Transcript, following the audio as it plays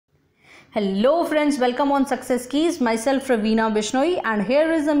Hello friends, welcome on Success Keys. Myself Ravina Bishnoi, and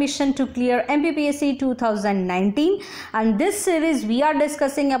here is a mission to clear MPPSC 2019, and this series we are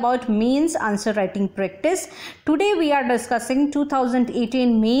discussing about mains answer writing practice. Today we are discussing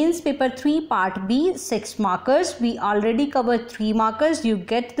 2018 mains paper 3 part B, 6 markers. We already covered 3 markers. You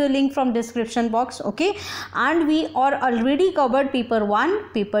get the link from description box, okay? And we are already covered paper 1,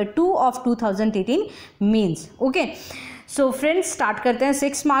 paper 2 of 2018 mains, okay? So friends start करते हैं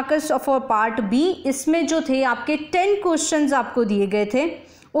 6 markers for part B. इसमें जो थे आपके 10 questions आपको दिए गए थे,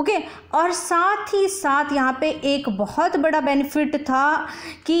 ओके और साथ ही साथ यहाँ पे एक बहुत बड़ा बेनिफिट था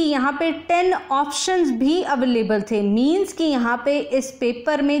कि यहाँ पे 10 ऑप्शंस भी अवेलेबल थे. मींस कि यहाँ पे इस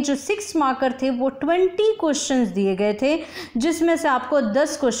पेपर में जो 6 मार्कर थे वो 20 क्वेश्चंस दिए गए थे, जिसमें से आपको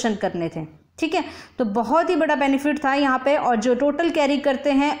 10 क्वेश्चन करने थे. ठीक है, तो बहुत ही बड़ा बेनिफिट था यहाँ पे. और जो टोटल कैरी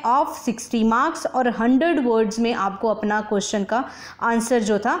करते हैं ऑफ 60 मार्क्स और 100 वर्ड्स में आपको अपना क्वेश्चन का आंसर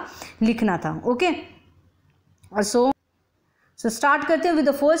जो था लिखना था. ओके, सो स्टार्ट करते हैं with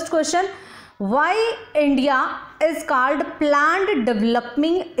the first question. Why India is called planned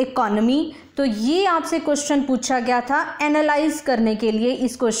developing economy. तो ये आपसे क्वेश्चन पूछा गया था एनालाइज करने के लिए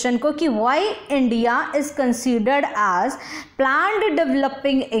इस क्वेश्चन को कि why India is considered as planned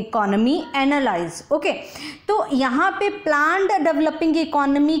developing economy, analyse. Okay, तो यहाँ पे प्लान्ड डेवलपिंग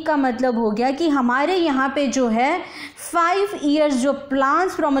इकोनॉमी का मतलब हो गया कि हमारे यहाँ पे जो है 5 ईयर्स जो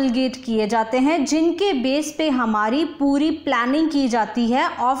प्लान्स प्रोमलगेट किए जाते हैं, जिनके बेस पे हमारी पूरी प्लानिंग की जाती है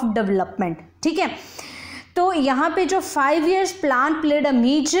ऑफ डेवलपमेंट. ठीक है, तो यहाँ पे जो 5 years plan played a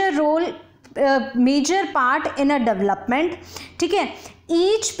major part in a development. ठीक है,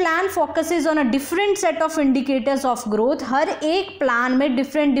 each plan focuses on a different set of indicators of growth. हर एक प्लान में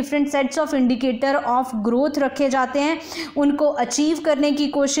different sets of indicator of growth रखे जाते हैं, उनको अचीव करने की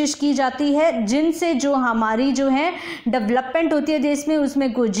कोशिश की जाती है, जिनसे जो हमारी जो है डेवलपमेंट होती है देश में,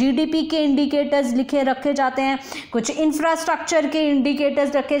 उसमें कुछ जीडीपी के इंडिकेटर्स रखे जाते हैं, कुछ इंफ्रास्ट्रक्चर के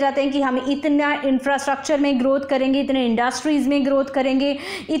इंडिकेटर्स रखे जाते हैं कि हम इतना इंफ्रास्ट्रक्चर में ग्रोथ करेंगे, इतने इंडस्ट्रीज में ग्रोथ करेंगे,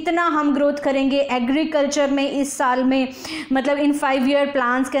 इतना हम ग्रोथ करेंगे एग्रीकल्चर में इस साल में, मतलब इन 5 ईयर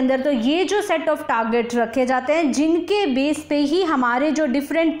प्लान्स के अंदर. तो ये जो सेट ऑफ टारगेट रखे जाते हैं, जिनके बेस पे ही हमारे जो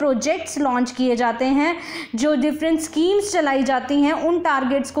डिफरेंट प्रोजेक्ट्स लॉन्च किए जाते हैं, जो डिफरेंट स्कीम्स चलाई जाती हैं, उन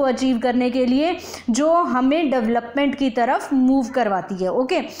टारगेट्स को अचीव करने के लिए जो हमें डेवलपमेंट की तरफ मूव करवाती है.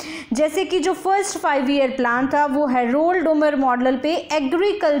 ओके, जैसे कि जो फर्स्ट 5 ईयर प्लान था वो हेरोल्ड डोमर मॉडल पे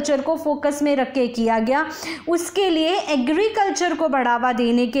एग्रीकल्चर को फोकस में रख के किया गया. उसके लिए एग्रीकल्चर को बढ़ावा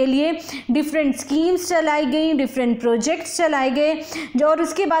देने के लिए डिफरेंट स्कीम्स चलाई गई, डिफरेंट प्रोजेक्ट्स चलाए गए. और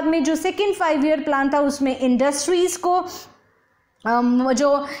उसके बाद में जो सेकेंड 5 ईयर प्लान था उसमें इंडस्ट्रीज़ को,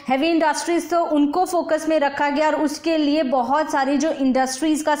 जो हैवी इंडस्ट्रीज़ तो उनको फोकस में रखा गया, और उसके लिए बहुत सारी जो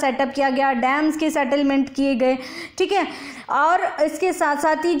इंडस्ट्रीज़ का सेटअप किया गया, डैम्स के सेटलमेंट किए गए. ठीक है, और इसके साथ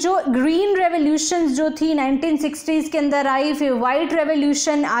साथ ही जो ग्रीन रेवोल्यूशन जो थी 1960s के अंदर आई, फिर वाइट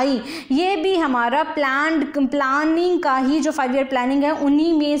रेवोल्यूशन आई, ये भी हमारा प्लानिंग का ही जो 5 ईयर प्लानिंग है,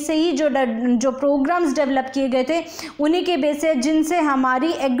 उन्हीं में से ही जो प्रोग्राम्स डेवलप किए गए थे, उन्हीं के बेस से, जिनसे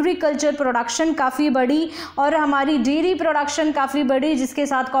हमारी एग्रीकल्चर प्रोडक्शन काफ़ी बढ़ी और हमारी डेयरी प्रोडक्शन काफ़ी बढ़ी, जिसके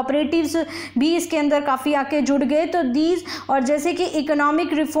साथ कोऑपरेटिव्स भी इसके अंदर काफ़ी आके जुड़ गए. तो दीज, और जैसे कि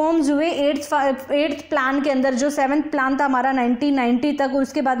इकोनॉमिक रिफॉर्म्स हुए 8th प्लान के अंदर, जो 7th प्लान था हमारा 1990 तक,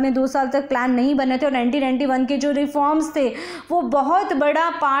 उसके बाद में 2 साल तक प्लान नहीं बने थे, और 1991 के जो रिफॉर्म्स थे वो बहुत बड़ा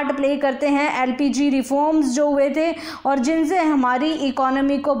पार्ट प्ले करते हैं. एलपीजी रिफॉर्म्स जो हुए थे, और जिनसे हमारी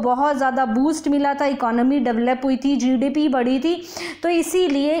इकोनॉमी को बहुत ज़्यादा बूस्ट मिला था, इकोनॉमी डेवलप हुई थी, जीडीपी बढ़ी थी. तो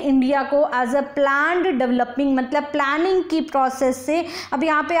इसीलिए इंडिया को एज अ प्लान्ड डेवलपिंग, मतलब प्लानिंग की प्रोसेस से, अब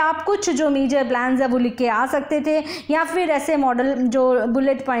यहाँ पे आप कुछ जो मेजर प्लान्स है वो लिख के आ सकते थे, या फिर ऐसे मॉडल जो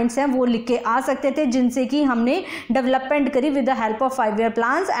बुलेट पॉइंट्स हैं वो लिख के आ सकते थे, जिनसे कि हमने डेवलपमेंट करी with the help of 5 year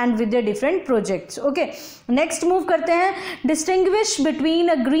plans and with the different projects. Okay, next move करते हैं. Distinguish between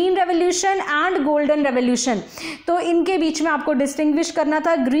a green revolution and golden revolution. तो इनके बीच में आपको डिस्टिंग्विश करना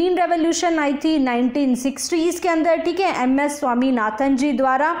था. ग्रीन रेवोल्यूशन आई थी 1960s के अंदर, ठीक है, MS स्वामीनाथन जी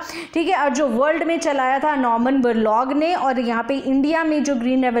द्वारा. ठीक है, और जो वर्ल्ड में चलाया था नॉर्मन बोरलॉग ने, और यहाँ पे इंडिया में जो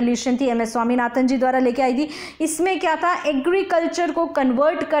ग्रीन रेवोल्यूशन थी MS स्वामीनाथन जी द्वारा लेके आई थी. इसमें क्या था, एग्रीकल्चर को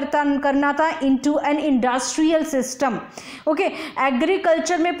कन्वर्ट करना था into an industrial system. Okay,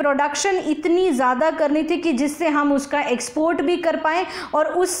 agriculture में प्रोडक्शन इतनी ज़्यादा करनी थी कि जिससे हम उसका एक्सपोर्ट भी कर पाएँ, और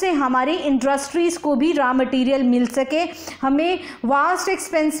उससे हमारी इंडस्ट्रीज़ को भी रॉ मटेरियल मिल सके. हमें वास्ट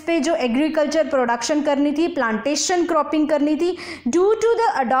एक्सपेंस पे जो एग्रीकल्चर प्रोडक्शन करनी थी, प्लांटेशन क्रॉपिंग करनी थी. Due to the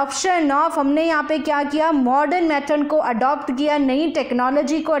adoption of, हमने यहाँ पे क्या किया, मॉडर्न मेथड को अडॉप्ट किया, नई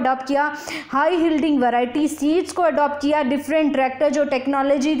टेक्नोलॉजी को अडॉप्ट किया, हाई हिल्डिंग वैरायटी सीड्स को अडॉप्ट किया, डिफरेंट ट्रैक्टर जो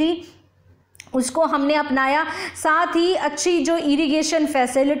टेक्नोलॉजी थी उसको हमने अपनाया। साथ ही अच्छी जो इरिगेशन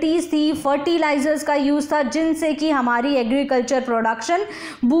फैसिलिटीज़ थी, फर्टिलाइजर्स का यूज़ था, जिनसे कि हमारी एग्रीकल्चर प्रोडक्शन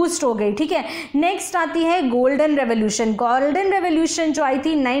बूस्ट हो गई। ठीक है, नेक्स्ट आती है गोल्डन रेवोल्यूशन। गोल्डन रेवोल्यूशन जो आई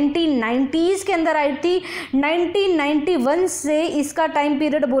थी 1990s के अंदर आई थी। 1991 से इसका टाइम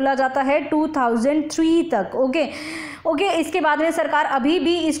पीरियड बोला जाता है 2003 तक। ओके, इसके बाद में सरकार अभी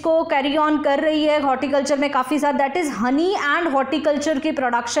भी इसको कैरी ऑन कर रही है हॉर्टिकल्चर में काफ़ी सारा, that is honey and horticulture की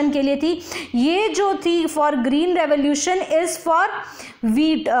प्रोडक्शन के लिए थी। ये जो थी for green revolution is for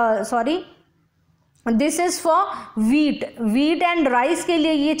wheat, this is for wheat and rice के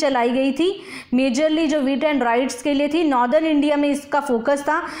लिए ये चलाई गई थी। मेजरली जो वीट एंड राइस के लिए थी, नॉर्दर्न इंडिया में इसका फोकस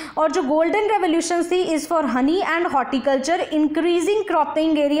था। और जो गोल्डन रेवोल्यूशन थी is for honey and horticulture, increasing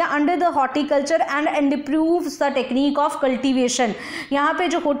cropping area under the horticulture and improves the technique of cultivation. यहाँ पे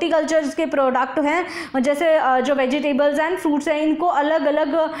जो हॉर्टिकल्चर के प्रोडक्ट हैं, जैसे जो वेजिटेबल्स एंड फ्रूट्स हैं, इनको अलग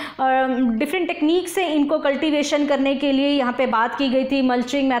अलग डिफरेंट टेक्निक से इनको कल्टीवेशन करने के लिए यहाँ पे बात की गई थी।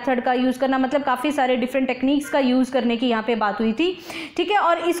 मल्चिंग मेथड का यूज़ करना, मतलब काफ़ी सारे डिफरेंट टेक्निक्स का यूज़ करने की यहाँ पे बात हुई थी। ठीक है,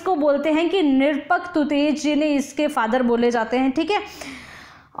 और इसको बोलते हैं कि निरपक तुतेज, जिन्हें इसके फादर बोले जाते हैं। ठीक है,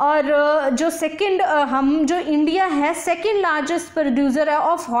 और जो सेकंड, हम जो इंडिया है सेकंड लार्जेस्ट प्रोड्यूसर है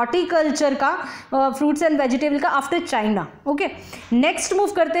ऑफ हॉर्टिकल्चर का, फ्रूट्स एंड वेजिटेबल का, after China. Okay, next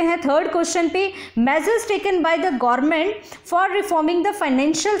move करते हैं थर्ड क्वेश्चन पे। Measures taken by the government for reforming the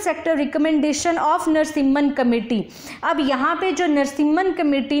financial sector, recommendation of Narasimhan committee. अब यहाँ पे जो नरसिम्हन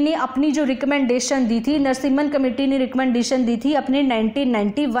कमेटी ने अपनी जो रिकमेंडेशन दी थी, नरसिम्हन कमेटी ने रिकमेंडेशन दी थी अपने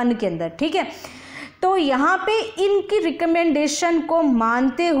 1991 के अंदर। ठीक है, तो यहाँ पे इनकी रिकमेंडेशन को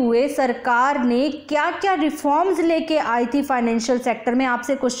मानते हुए सरकार ने क्या क्या रिफॉर्म्स लेके आई थी फाइनेंशियल सेक्टर में,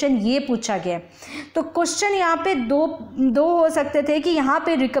 आपसे क्वेश्चन ये पूछा गया। तो क्वेश्चन यहाँ पे दो हो सकते थे कि यहाँ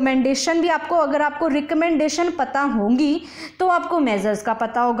पे रिकमेंडेशन भी आपको, अगर आपको रिकमेंडेशन पता होंगी तो आपको मेजर्स का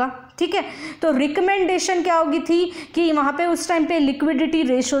पता होगा। ठीक है, तो रिकमेंडेशन क्या होगी थी कि वहाँ पे उस टाइम पे लिक्विडिटी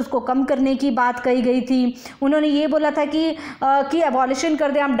रेशोज़ को कम करने की बात कही गई थी। उन्होंने ये बोला था कि अबॉलिशन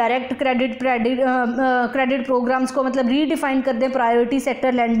कर दें हम डायरेक्ट क्रेडिट प्रोग्राम्स को, मतलब रीडिफाइन कर दें प्रायोरिटी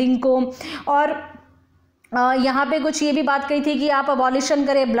सेक्टर लैंडिंग को। और यहाँ पे कुछ ये भी बात कही थी कि आप अबॉलिशन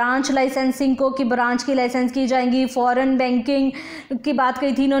करें ब्रांच लाइसेंसिंग को, कि ब्रांच की लाइसेंस की जाएंगी। फॉरेन बैंकिंग की बात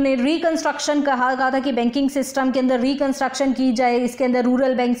कही थी इन्होंने। रिकंस्ट्रक्शन कहा था कि बैंकिंग सिस्टम के अंदर रिकंस्ट्रक्शन की जाए, इसके अंदर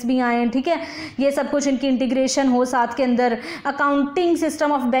रूरल बैंक्स भी आए। ठीक है, ये सब कुछ इनकी इंटीग्रेशन हो साथ के अंदर। अकाउंटिंग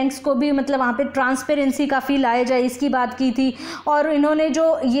सिस्टम ऑफ बैंक्स को भी, मतलब वहाँ पर ट्रांसपेरेंसी काफ़ी लाए जाए, इसकी बात की थी। और इन्होंने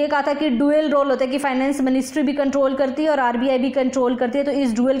जो ये कहा था कि डुअल रोल होता है कि फाइनेंस मिनिस्ट्री भी कंट्रोल करती है और RBI भी कंट्रोल करती है, तो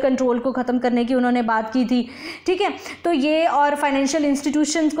इस डुअल कंट्रोल को ख़त्म करने की उन्होंने बात की थी। ठीक है, तो ये और फाइनेंशियल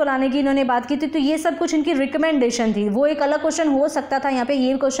इंस्टीट्यूशंस को लाने की इन्होंने बात की थी। तो ये सब कुछ इनकी रिकमेंडेशन थी। वो एक अलग क्वेश्चन हो सकता था, यहाँ पे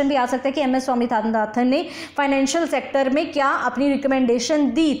ये क्वेश्चन भी आ सकता है कि MS स्वामीनाथन ने फाइनेंशियल सेक्टर में क्या अपनी रिकमेंडेशन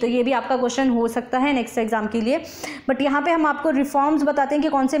दी, तो ये भी आपका क्वेश्चन हो सकता है नेक्स्ट एग्जाम के लिए। बट यहाँ पे हम आपको रिफॉर्म्स बताते हैं कि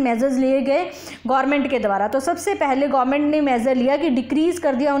कौन से मेजर्स लिए गए गवर्नमेंट के द्वारा। तो सबसे पहले गवर्नमेंट ने मेजर लिया कि डिक्रीज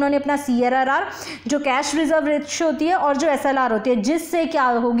कर दिया उन्होंने अपना CRR, जो कैश रिजर्व रेशियो होती है, और जो SLR होती है, जिससे क्या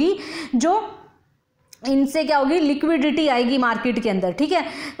होगी, जो इनसे क्या होगी, लिक्विडिटी आएगी मार्केट के अंदर। ठीक है,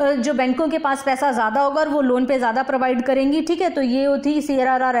 जो बैंकों के पास पैसा ज़्यादा होगा और वो लोन पे ज़्यादा प्रोवाइड करेंगी। ठीक है, तो ये होती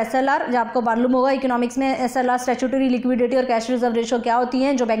CRR SLR। जो आपको मालूम होगा इकोनॉमिक्स में SLR स्टैट्यूटरी लिक्विडिटी और कैश रिजर्व रेशो क्या होती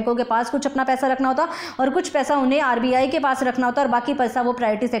हैं, जो बैंकों के पास कुछ अपना पैसा रखना होता और कुछ पैसा उन्हें RBI के पास रखना होता और बाकी पैसा वो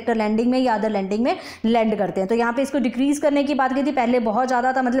प्रायोरिटी सेक्टर लैंडिंग में या अदर लैंडिंग में लैंड करते हैं। तो यहाँ पे इसको डिक्रीज करने की बात की थी। पहले बहुत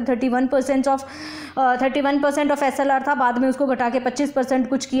ज़्यादा था, मतलब 31% ऑफ SLR था, बाद में उसको घटा के 25%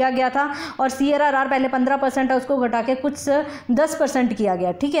 कुछ किया गया था। और CRR पहले 15% है, उसको घटा के कुछ 10% किया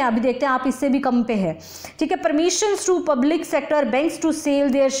गया। ठीक है, अभी देखते हैं आप इससे भी कम पे है। ठीक है, permissions to public sector banks to sell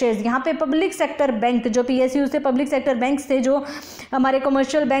their shares. यहाँ पे पब्लिक सेक्टर बैंक, जो PSU थे, पब्लिक सेक्टर बैंक्स थे, जो हमारे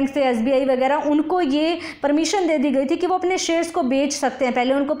कमर्शियल बैंक्स थे, SBI वगैरह, उनको ये परमिशन दे दी गई थी कि वो अपने शेयर्स को बेच सकते हैं।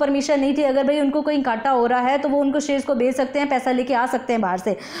 पहले उनको परमिशन नहीं थी, अगर भाई उनको कोई घाटा हो रहा है तो वो उनको शेयर्स को बेच सकते हैं, पैसा लेके आ सकते हैं बाहर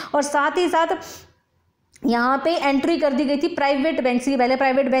से। और साथ ही साथ यहाँ पे एंट्री कर दी गई थी प्राइवेट बैंक्स की। पहले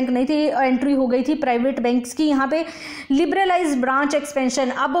प्राइवेट बैंक नहीं थी, एंट्री हो गई थी प्राइवेट बैंक्स की। यहाँ पे लिबरलाइज ब्रांच एक्सपेंशन,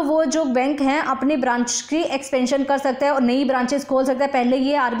 अब वो जो बैंक हैं अपने ब्रांच की एक्सपेंशन कर सकते हैं और नई ब्रांचेस खोल सकते हैं। पहले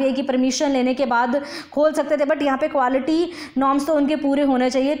ये RBI की परमिशन लेने के बाद खोल सकते थे, बट यहाँ पे क्वालिटी नॉर्म्स तो उनके पूरे होने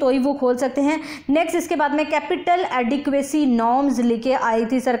चाहिए तो ही वो खोल सकते हैं। नेक्स्ट, इसके बाद में कैपिटल एडिक्वेसी नॉर्म्स लेके आई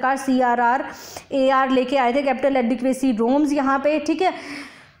थी सरकार, CRR AR लेके आए थे, कैपिटल एडिक्वेसी नॉर्म्स यहाँ पे। ठीक है,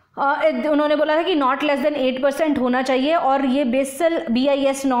 उन्होंने बोला था कि नॉट लेस देन 8% होना चाहिए, और ये बेसल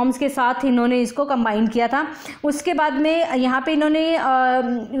BIS नॉर्म्स के साथ इन्होंने इसको कंबाइन किया था। उसके बाद में यहाँ पे इन्होंने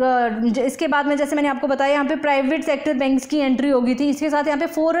इसके बाद में जैसे मैंने आपको बताया यहाँ पे प्राइवेट सेक्टर बैंक्स की एंट्री हो गई थी, इसके साथ यहाँ पे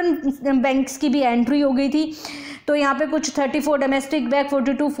फॉरेन बैंक्स की भी एंट्री हो गई थी। तो यहाँ पे कुछ 34 डोमेस्टिक बैंक,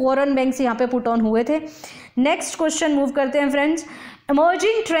 42 फॉरेन बैंक्स यहाँ पे पुट ऑन हुए थे। नेक्स्ट क्वेश्चन मूव करते हैं friends.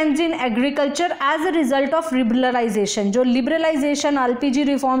 Emerging trends in agriculture as a result of liberalisation. जो लिबरलाइजेशन LPG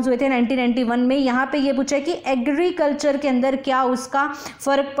रिफॉर्म्स हुए थे 1991 में, यहाँ पे ये पूछा है कि एग्रीकल्चर के अंदर क्या उसका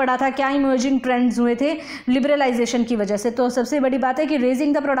फ़र्क पड़ा था, क्या इमर्जिंग ट्रेंड्स हुए थे लिबरलाइजेशन की वजह से। तो सबसे बड़ी बात है कि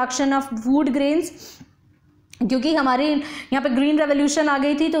raising the production of food grains, क्योंकि हमारे यहाँ पे ग्रीन रेवोल्यूशन आ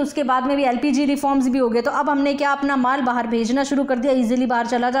गई थी, तो उसके बाद में भी LPG रिफॉर्म्स भी हो गए। तो अब हमने क्या अपना माल बाहर भेजना शुरू कर दिया, इजीली बाहर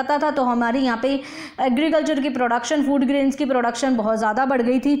चला जाता था। तो हमारी यहाँ पे एग्रीकल्चर की प्रोडक्शन, फूड ग्रेन्स की प्रोडक्शन बहुत ज़्यादा बढ़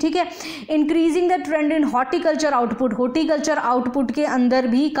गई थी। ठीक है। Increasing the trend in horticulture output, horticulture output के अंदर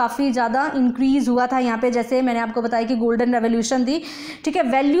भी काफ़ी ज़्यादा इंक्रीज हुआ था यहाँ पे, जैसे मैंने आपको बताया कि गोल्डन रेवोल्यूशन थी। ठीक है।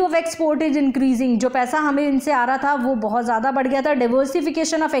 Value of export is increasing, जो पैसा हमें इनसे आ रहा था वो बहुत ज़्यादा बढ़ गया था।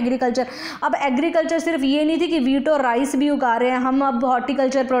 डाइवर्सिफिकेशन ऑफ एग्रीकल्चर, अब एग्रीकल्चर सिर्फ ये नहीं थी कि वीट और राइस भी उगा रहे हैं हम, अब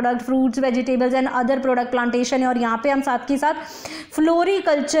horticulture product, fruits, vegetables and other product plantation है, और यहाँ पे हम साथ के साथ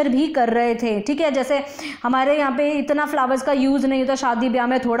फ्लोरिकल्चर भी कर रहे थे। ठीक है। जैसे हमारे यहाँ पे इतना फ्लावर्स का यूज़ नहीं होता, शादी ब्याह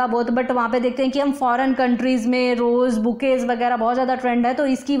में थोड़ा बहुत, बट वहाँ पे देखते हैं कि हम फॉरेन कंट्रीज़ में रोज़ बुकेज वगैरह बहुत ज़्यादा ट्रेंड है, तो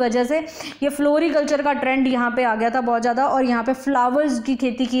इसकी वजह से ये फ्लोरिकल्चर का ट्रेंड यहाँ पे आ गया था बहुत ज़्यादा, और यहाँ पे फ्लावर्स की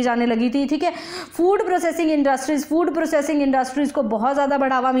खेती की जाने लगी थी। ठीक है। Food processing industries, food processing industries को बहुत ज़्यादा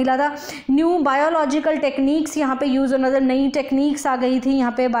बढ़ावा मिला था। न्यू बायोलॉजिकल टेक्निक्स यहाँ पे यूज़ होना, नई टेक्निक्स आ गई थी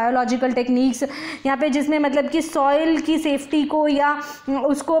यहाँ पे, बायोलॉजिकल टेक्निक्स यहाँ पे, जिसमें मतलब कि सॉइल की सेफ्टी को या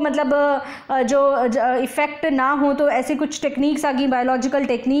उसको मतलब जो इफेक्ट ना हो, तो ऐसी कुछ टेक्निक्स आ गई, biological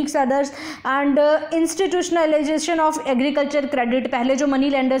techniques others. And institutionalisation of agriculture credit, पहले जो मनी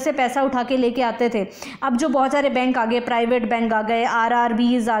लेंडर से पैसा उठा के लेके आते थे, अब जो बहुत सारे बैंक आ गए, प्राइवेट बैंक आ गए,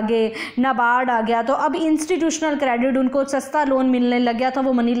 RRBs आ गए, नाबार्ड आ गया, तो अब इंस्टीट्यूशनल क्रेडिट, उनको सस्ता लोन मिलने लग गया था,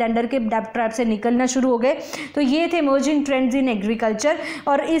 वो मनी लेंडर के डेब्ट ट्रैप से निकलना शुरू हो गए। तो ये थे इमर्जिंग ट्रेंड्स इन एग्रीकल्चर,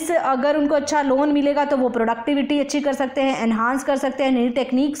 और इस अगर उनको अच्छा लोन मिलेगा तो वो प्रोडक्टिविटी अच्छी कर सकते हैं, एनहांस कर सकते हैं, नई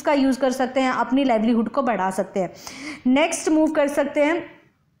टेक्निक्स का यूज़ कर सकते हैं, अपनी लाइवलीहुड को बढ़ा सकते हैं। नेक्स्ट मूव कर सकते हैं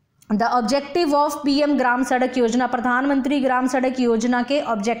द ऑब्जेक्टिव ऑफ PM ग्राम सड़क योजना। प्रधानमंत्री ग्राम सड़क योजना के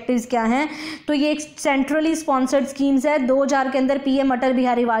ऑब्जेक्टिव्स क्या हैं? तो ये एक सेंट्रली स्पॉन्सर्ड स्कीम्स है, 2000 के अंदर PM अटल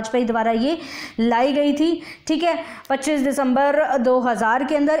बिहारी वाजपेयी द्वारा ये लाई गई थी। ठीक है। 25 दिसंबर 2000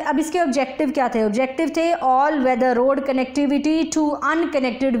 के अंदर। अब इसके ऑब्जेक्टिव क्या थे? ऑब्जेक्टिव थे all weather road connectivity to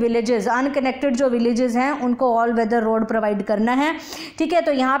unconnected villages, unconnected जो विलेजेस हैं उनको ऑल वेदर रोड प्रोवाइड करना है। ठीक है।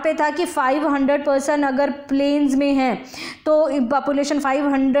 तो यहाँ पे था कि 500% अगर प्लेन्स में हैं तो population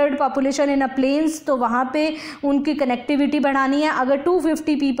 500 population in a planes, तो वहाँ पे उनकी कनेक्टिविटी बढ़ानी है। अगर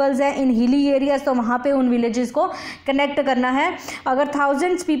 250 पीपल्स हैं इन हिली एरियाज, तो वहाँ पे उन विलेजेस को कनेक्ट करना है। अगर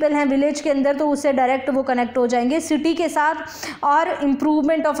थाउजेंड्स पीपल हैं विलेज के अंदर, तो उससे डायरेक्ट वो कनेक्ट हो जाएंगे सिटी के साथ। और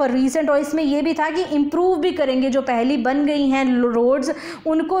इम्प्रूवमेंट ऑफ अ रीसेंट, और इसमें ये भी था कि इम्प्रूव भी करेंगे, जो पहली बन गई हैं रोड्स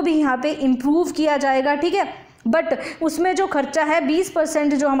उनको भी यहाँ पे इम्प्रूव किया जाएगा। ठीक है। बट उसमें जो खर्चा है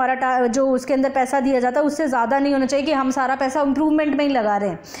 20% जो हमारा जो उसके अंदर पैसा दिया जाता है उससे ज़्यादा नहीं होना चाहिए कि हम सारा पैसा इम्प्रूवमेंट में ही लगा रहे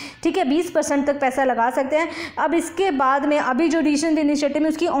हैं। ठीक है। 20% तक पैसा लगा सकते हैं। अब इसके बाद में अभी जो रिसेंट इनिशिएटिव में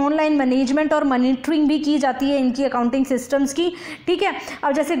उसकी ऑनलाइन मैनेजमेंट और मॉनिटरिंग भी की जाती है इनकी अकाउंटिंग सिस्टम्स की। ठीक है।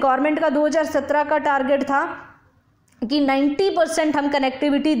 अब जैसे गवर्नमेंट का 2017 का टारगेट था कि 90% हम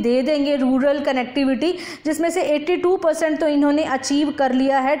कनेक्टिविटी दे देंगे, रूरल कनेक्टिविटी, जिसमें से 82% तो इन्होंने अचीव कर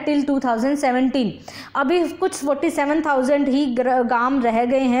लिया है टिल 2017। अभी कुछ 47,000 ही गांव रह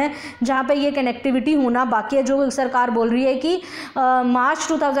गए हैं जहां पे ये कनेक्टिविटी होना बाकी है, जो सरकार बोल रही है कि मार्च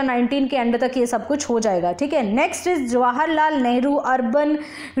 2019 के एंड तक ये सब कुछ हो जाएगा। ठीक है। Next is Jawaharlal Nehru urban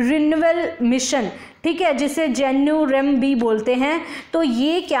renewal mission. ठीक है। जिसे JNUREM भी बोलते हैं। तो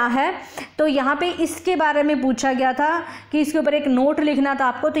ये क्या है? तो यहाँ पे इसके बारे में पूछा गया था कि इसके ऊपर एक नोट लिखना था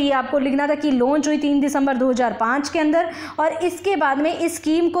आपको। तो ये आपको लिखना था कि लॉन्च हुई 3 दिसंबर 2005 के अंदर, और इसके बाद में इस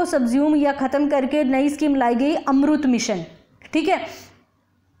स्कीम को सब्ज्यूम या ख़त्म करके नई स्कीम लाई गई अमृत मिशन। ठीक है।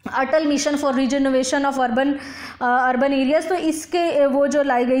 अटल mission for रिजनोवेशन of urban areas. तो इसके वो जो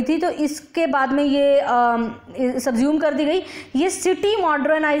लाई गई थी, तो इसके बाद में ये सब्ज्यूम कर दी गई। ये सिटी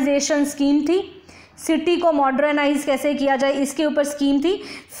मॉडर्नाइजेशन स्कीम थी। सिटी को मॉडर्नाइज कैसे किया जाए, इसके ऊपर स्कीम थी।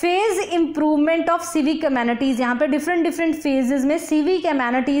 Phase improvement of civic amenities, यहाँ पे डिफरेंट डिफरेंट फेजेस में सिविक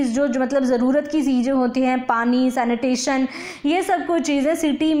एमेनिटीज़ जो मतलब ज़रूरत की चीज़ें होती हैं, पानी, सैनिटेशन, ये सब कुछ चीज़ें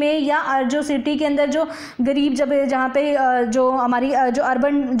सिटी में या जो सिटी के अंदर जो गरीब जब जहाँ पे जो हमारी जो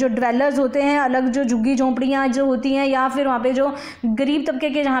अर्बन जो डिवेलपर्स होते हैं, अलग जो झुग्गी झोंपड़ियाँ जो होती हैं, या फिर वहाँ पे जो गरीब तबके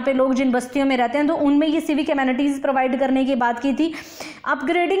के जहाँ पे लोग जिन बस्तियों में रहते हैं, तो उनमें ये सिविक एमेनिटीज़ प्रोवाइड करने की बात की थी।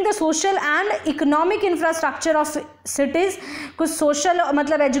 Upgrading the social and economic infrastructure of cities, कुछ सोशल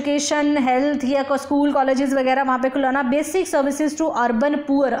मतलब एजुकेशन, हेल्थ या स्कूल कॉलेजेस वगैरह वहाँ पे खुलाना। Basic services to urban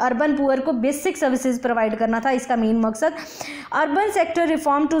poor को बेसिक सर्विसेज प्रोवाइड करना था इसका मेन मकसद। Urban sector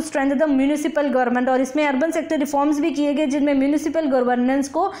reform to strengthen the municipal government, और इसमें अर्बन सेक्टर रिफॉर्म्स भी किए गए जिनमें म्यूनिसिपल गवर्नेंस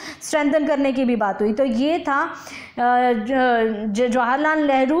को स्ट्रेंथन करने की भी बात हुई। तो ये था Jawaharlal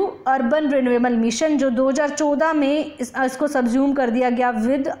Nehru urban renewable mission, जो 2014 में इसको सब्ज्यूम कर दिया गया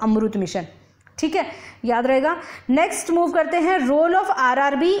विद अमृत मिशन। ठीक है, याद रहेगा। नेक्स्ट मूव करते हैं, role of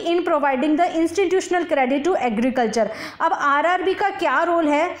RRB in providing the institutional credit to agriculture. अब आरआरबी का क्या रोल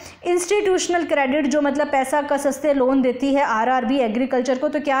है? इंस्टीट्यूशनल क्रेडिट जो मतलब पैसा का सस्ते लोन देती है आरआरबी एग्रीकल्चर को,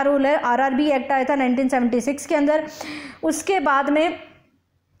 तो क्या रोल है? आरआरबी एक्ट आया था 1976 के अंदर, उसके बाद में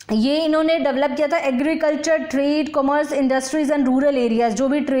ये इन्होंने डेवलप किया था agriculture, trade, commerce, industries and rural areas, जो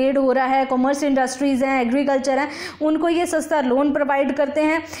भी ट्रेड हो रहा है, कॉमर्स इंडस्ट्रीज़ हैं, एग्रीकल्चर हैं, उनको ये सस्ता लोन प्रोवाइड करते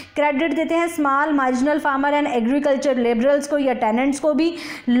हैं, क्रेडिट देते हैं small marginal farmer and agriculture labourers को या टेनेंट्स को भी।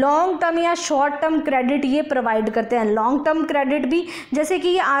 लॉन्ग टर्म या शॉर्ट टर्म क्रेडिट ये प्रोवाइड करते हैं। लॉन्ग टर्म क्रेडिट भी, जैसे कि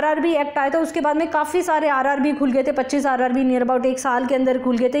ये आरआरबी एक्ट आया था उसके बाद में काफ़ी सारे आरआरबी खुल गए थे, 25 आरआरबी नियर अबाउट एक साल के अंदर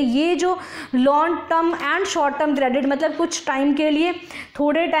खुल गए थे। ये जो long term and short term credit मतलब कुछ टाइम के लिए,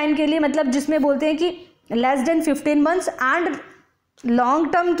 थोड़े टाइम के लिए, मतलब जिसमें बोलते हैं कि less than 15 months, and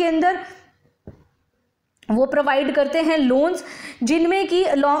long term के अंदर वो प्रोवाइड करते हैं लोन्स, जिनमें कि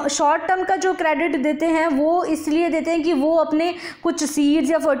शॉर्ट टर्म का जो क्रेडिट देते हैं वो इसलिए देते हैं कि वो अपने कुछ सीड्स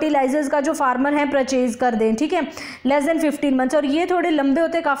या फर्टिलाइजर्स का जो फार्मर हैं परचेज कर दें। ठीक है, लेस देन 15 मंथ्स, और ये थोड़े लंबे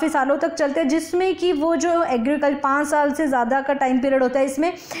होते हैं, काफ़ी सालों तक चलते हैं, जिसमें कि वो जो एग्रीकल्चर 5 साल से ज़्यादा का टाइम पीरियड होता है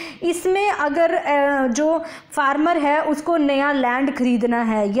इसमें अगर जो फार्मर है उसको नया लैंड खरीदना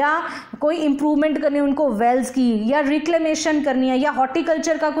है या कोई इम्प्रूवमेंट करनी है उनको वेल्स की, या रिक्लेमेशन करनी है, या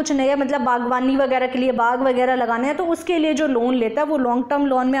हॉर्टिकल्चर का कुछ नया मतलब बागवानी वगैरह के लिए बाग वगैरह लगाने हैं, तो उसके लिए जो लोन लेता है वो लॉन्ग टर्म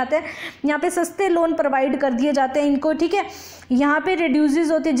लोन में आता है। यहाँ पे सस्ते लोन प्रोवाइड कर दिए जाते हैं इनको। ठीक है, यहाँ पे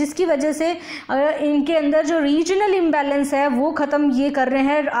रिड्यूसेस होते हैं, जिसकी वजह से इनके अंदर जो रीजनल इम्बैलेंस है वो ख़त्म ये कर रहे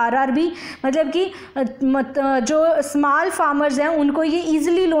हैं आरआरबी, मतलब कि जो स्मॉल फार्मर्स हैं उनको ये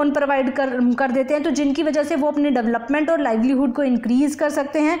ईजिली लोन प्रोवाइड कर देते हैं, तो जिनकी वजह से वो अपने डेवलपमेंट और लाइवलीहुड को इंक्रीज़ कर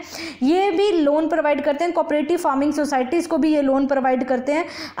सकते हैं। ये भी लोन प्रोवाइड करते हैं, कोऑपरेटिव फार्मिंग सोसाइटीज़ को भी ये लोन प्रोवाइड करते हैं,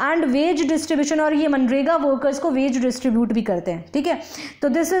 एंड वेज डिस्ट्रीब्यूशन, और ये मनरेगा वर्कर्स को वेज डिस्ट्रीब्यूट भी करते हैं। ठीक है, तो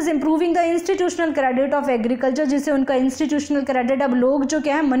this is improving the institutional credit of agriculture, जिससे उनका इंस्टीट्यूशनल क्रेडिट, अब लोग जो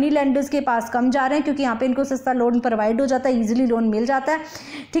क्या है मनी लेंडर्स के पास कम जा रहे हैं, क्योंकि यहाँ पे इनको सस्ता लोन प्रोवाइड हो जाता है, इजीली लोन मिल जाता है।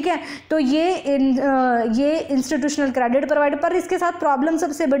 ठीक है, तो ये इंस्टीट्यूशनल क्रेडिट प्रोवाइड, पर इसके साथ प्रॉब्लम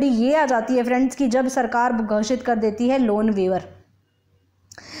सबसे बड़ी ये आ जाती है फ्रेंड्स कि जब सरकार घोषित कर देती है लोन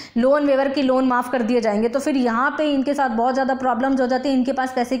वेवर की लोन माफ़ कर दिए जाएंगे, तो फिर यहाँ पे इनके साथ बहुत ज़्यादा प्रॉब्लम्स हो जाती है, इनके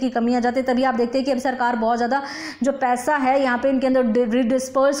पास पैसे की कमी आ जाती है। तभी आप देखते हैं कि अब सरकार बहुत ज़्यादा जो पैसा है यहाँ पे इनके अंदर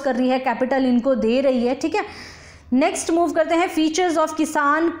डिस्पर्स कर रही है, कैपिटल इनको दे रही है। ठीक है, नेक्स्ट मूव करते हैं फीचर्स ऑफ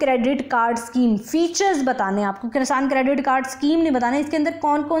किसान क्रेडिट कार्ड स्कीम। फीचर्स बताने आपको, किसान क्रेडिट कार्ड स्कीम नहीं बताना, इसके अंदर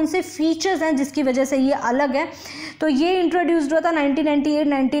कौन कौन से फीचर्स हैं जिसकी वजह से ये अलग है। तो ये इंट्रोड्यूस्ड हुआ था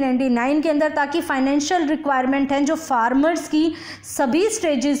 1998-1999 के अंदर, ताकि फाइनेंशियल रिक्वायरमेंट हैं जो फार्मर्स की सभी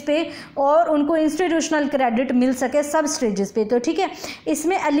स्टेजेस पे, और उनको इंस्टीट्यूशनल क्रेडिट मिल सके सब स्टेजेस पे। तो ठीक है,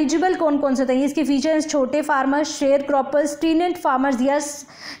 इसमें एलिजिबल कौन कौन से थे, इसके फीचर्स छोटे फार्मर्स, शेयर क्रॉपर्स, टीनेंट फार्मर्स या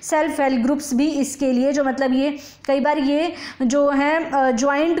सेल्फ हेल्प ग्रुप्स भी इसके लिए, जो मतलब ये कई बार ये जो हैं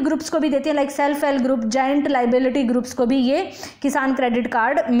ज्वाइंट ग्रुप्स को भी देते हैं, like self help group, joint liability groups को भी ये किसान क्रेडिट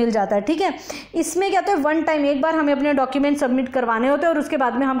कार्ड मिल जाता है। ठीक है, इसमें क्या होता है, वन टाइम एक बार हमें अपने डॉक्यूमेंट सबमिट करवाने होते हैं और उसके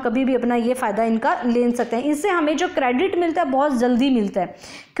बाद में हम कभी भी अपना ये फ़ायदा इनका ले सकते हैं। इससे हमें जो क्रेडिट मिलता है बहुत जल्दी मिलता है,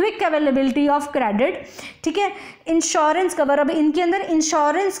 क्विक अवेलेबिलिटी ऑफ क्रेडिट। ठीक है, इंश्योरेंस कवर, अब इनके अंदर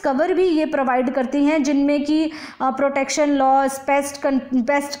इंश्योरेंस कवर भी ये प्रोवाइड करती हैं, जिनमें कि प्रोटेक्शन लॉस,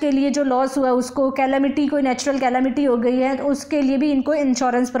 पेस्ट के लिए जो लॉस हुआ उसको, कैलेमिटी, कोई नेचुरल कैलेमिटी कैलेमिटी हो गई है तो उसके लिए भी इनको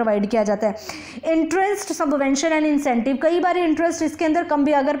इंश्योरेंस प्रोवाइड किया जाता है। इंटरेस्ट सबवेंशन एंड इंसेंटिव, कई बार इंटरेस्ट इसके अंदर कम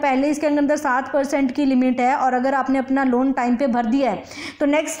भी, अगर पहले इसके अंदर 7% की लिमिट है और अगर आपने अपना लोन टाइम पे भर दिया है तो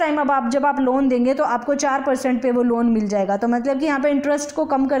नेक्स्ट टाइम अब जब आप लोन देंगे तो आपको 4% पे वो लोन मिल जाएगा। तो मतलब कि यहाँ पे इंटरेस्ट को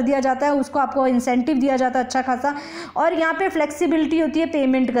कम कर दिया जाता है, उसको आपको इंसेंटिव दिया जाता है अच्छा खासा। और यहाँ पे फ्लेक्सिबिलिटी होती है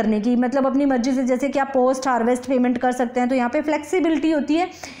पेमेंट करने की, मतलब अपनी मर्जी से, जैसे कि आप पोस्ट हार्वेस्ट पेमेंट कर सकते हैं, तो यहाँ पे फ्लेक्सिबिलिटी होती है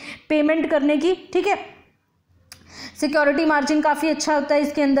पेमेंट करने की, ठीक है। सिक्योरिटी मार्जिन काफ़ी अच्छा होता है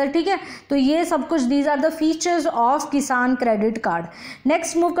इसके अंदर, ठीक है। तो ये सब कुछ, these are the features of किसान क्रेडिट कार्ड।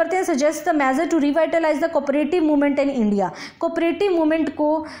 नेक्स्ट मूव करते हैं, suggest the major to revitalise the cooperative movement in India. Cooperative movement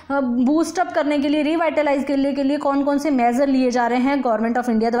को बूस्ट अप करने के लिए, रिवाइटलाइज करने के लिए कौन कौन से मेजर लिए जा रहे हैं गवर्नमेंट ऑफ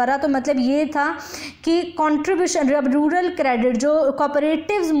इंडिया द्वारा। तो मतलब ये था कि कॉन्ट्रीब्यूशन, रूरल क्रेडिट, जो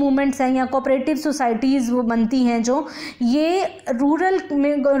कोऑपरेटिव मूवमेंट्स हैं या कोऑपरेटिव सोसाइटीज़ वो बनती हैं जो, ये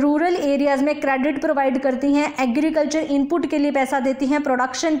रूरल एरियाज़ में क्रेडिट प्रोवाइड करती हैं, एग्रीकल्चर इनपुट के लिए पैसा देती हैं,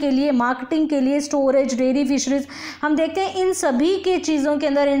 प्रोडक्शन के लिए, मार्केटिंग के लिए, स्टोरेज, डेयरी, फिशरीज। हम देखते हैं इन सभी के चीज़ों के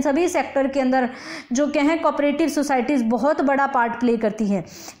अंदर, इन सभी सेक्टर के अंदर जो क्या है कोऑपरेटिव सोसाइटीज़ बहुत बड़ा पार्ट प्ले करती हैं।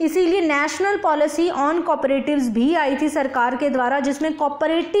 इसीलिए नेशनल पॉलिसी ऑन कोऑपरेटिव्स भी आई थी सरकार के द्वारा, जिसमें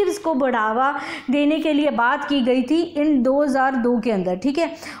कोऑपरेटिव्स को बढ़ावा देने के लिए बात की गई थी इन 2002 के अंदर, ठीक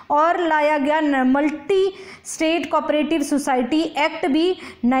है। और लाया गया multi state cooperative society act भी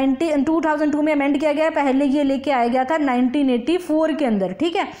 2002 में अमेंड किया गया, पहले ये लेके आया गया था 1984 के अंदर,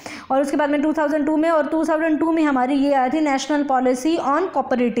 ठीक है। और उसके बाद में 2002 में, और 2002 में हमारी ये आई थी नेशनल पॉलिसी ऑन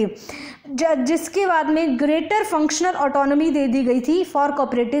कोऑपरेटिव, जिसके बाद में ग्रेटर फंक्शनल ऑटोनॉमी दे दी गई थी फॉर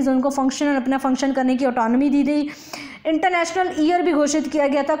कोऑपरेटिव्स, उनको फंक्शनल अपना फंक्शन करने की ऑटोनॉमी दी गई। इंटरनेशनल ईयर भी घोषित किया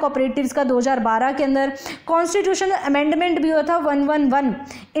गया था कोऑपरेटिव्स का 2012 के अंदर। कॉन्स्टिट्यूशनल अमेंडमेंट भी हुआ था 111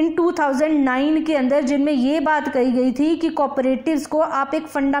 इन 2009 के अंदर, जिनमें ये बात कही गई थी कि कोऑपरेटिव्स को आप एक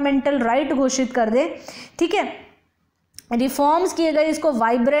फंडामेंटल राइट घोषित कर दें, ठीक है। रिफॉर्म्स किए गए इसको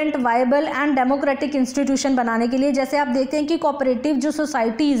vibrant, viable and democratic institution बनाने के लिए। जैसे आप देखते हैं कि कोऑपरेटिव जो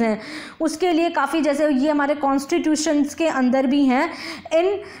सोसाइटीज़ हैं उसके लिए काफ़ी, जैसे ये हमारे कॉन्स्टिट्यूशंस के अंदर भी हैं।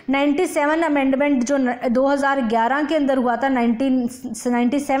 इन 97 अमेंडमेंट जो 2011 के अंदर हुआ था,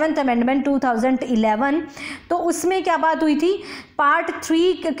 97th अमेंडमेंट 2011, तो उसमें क्या बात हुई थी, पार्ट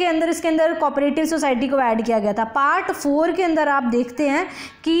 3 के अंदर इसके अंदर कोऑपरेटिव सोसाइटी को ऐड किया गया था। पार्ट 4 के अंदर आप देखते हैं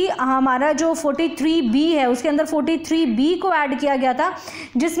कि हमारा जो 43B है उसके अंदर 43B को ऐड किया गया था,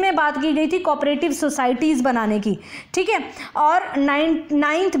 जिसमें बात की गई थी कोऑपरेटिव सोसाइटीज़ बनाने की, ठीक है। और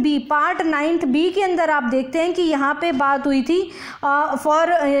 9th B, part 9th B के अंदर आप देखते हैं कि यहाँ पे बात हुई थी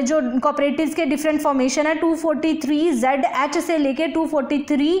फॉर जो कोऑपरेटिव्स के डिफरेंट फॉर्मेशन है, 243ZH से लेके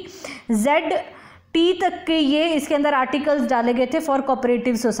 243ZT तक के ये इसके अंदर आर्टिकल्स डाले गए थे फॉर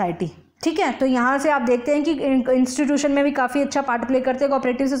कोऑपरेटिव सोसाइटी, ठीक है। तो यहाँ से आप देखते हैं कि इंस्टीट्यूशन में भी काफ़ी अच्छा पार्ट प्ले करते हैं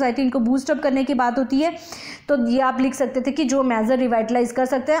कोऑपरेटिव सोसाइटी, इनको बूस्ट अप करने की बात होती है। तो ये आप लिख सकते थे कि जो मेजर रिवाइटलाइज कर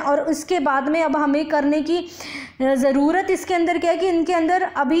सकते हैं। और उसके बाद में अब हमें करने की ज़रूरत इसके अंदर क्या है कि इनके अंदर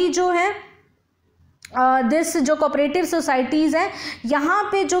अभी जो है दिस जो कोऑपरेटिव सोसाइटीज़ हैं, यहाँ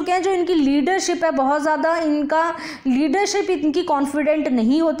पे जो क्या है, जो इनकी लीडरशिप है बहुत ज़्यादा, इनका लीडरशिप इनकी कॉन्फिडेंट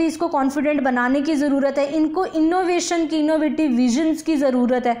नहीं होती, इसको कॉन्फिडेंट बनाने की ज़रूरत है। इनको इनोवेशन की, इनोवेटिव विजन्स की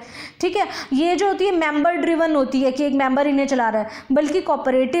ज़रूरत है, ठीक है। ये जो होती है मेंबर ड्रिवन होती है कि एक मेंबर इन्हें चला रहा है, बल्कि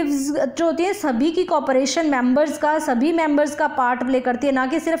कोऑपरेटिव्स जो होती है सभी की कॉपरेशन मेंबर्स का, सभी मेंबर्स का पार्ट प्ले करती है, ना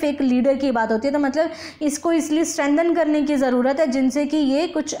कि सिर्फ एक लीडर की बात होती है। तो मतलब इसको इसलिए स्ट्रेंथन करने की ज़रूरत है, जिनसे कि ये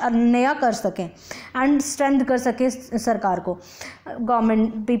कुछ नया कर सकें एंड स्ट्रेंथ कर सके सरकार को,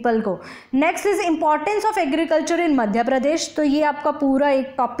 गवर्नमेंट, पीपल को। Next is importance of agriculture in Madhya Pradesh. तो ये आपका पूरा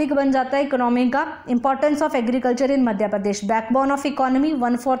एक टॉपिक बन जाता है इकोनॉमी का, importance of agriculture in Madhya Pradesh. Backbone of economy,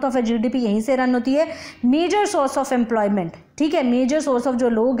 1/4 of GDP यहीं से रन होती है। मेजर सोर्स ऑफ एम्प्लॉयमेंट, ठीक है, मेजर सोर्स ऑफ जो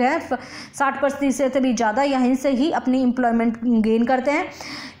लोग हैं 60% से भी ज़्यादा यहीं से ही अपनी एम्प्लॉयमेंट गेन करते हैं।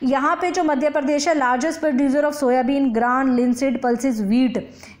 यहाँ पे जो मध्य प्रदेश है largest producer of soybean, grain, linseed, pulses, wheat,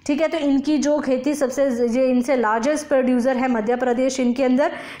 ठीक है। तो इनकी जो खेती सबसे, ये इनसे लार्जेस्ट प्रोड्यूसर है मध्य प्रदेश इनके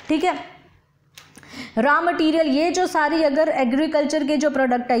अंदर, ठीक है। रॉ मटेरियल, ये जो सारी अगर एग्रीकल्चर के जो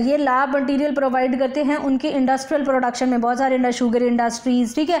प्रोडक्ट है ये रॉ मटेरियल प्रोवाइड करते हैं उनके इंडस्ट्रियल प्रोडक्शन में, बहुत सारे शुगर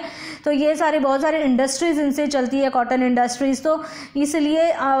इंडस्ट्रीज़, ठीक है। तो ये सारे बहुत सारे इंडस्ट्रीज़ इनसे चलती है, कॉटन इंडस्ट्रीज़, तो इसलिए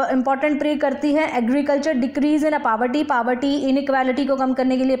इंपॉर्टेंट प्ले करती है agriculture. Decrease in poverty, poverty inequality को कम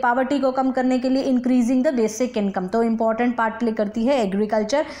करने के लिए, पावर्टी को कम करने के लिए इंक्रीजिंग द बेसिक इनकम, तो इंपॉर्टेंट पार्ट प्ले करती है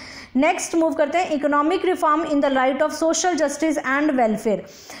एग्रीकल्चर। नेक्स्ट मूव करते हैं economic reform in the light of social justice and welfare.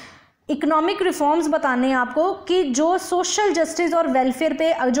 Economic reforms बताने हैं आपको कि जो सोशल जस्टिस और वेलफेयर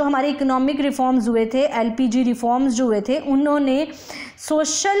पे जो हमारे इकोनॉमिक रिफॉर्म्स हुए थे, LPG रिफॉर्म्स जो हुए थे, उन्होंने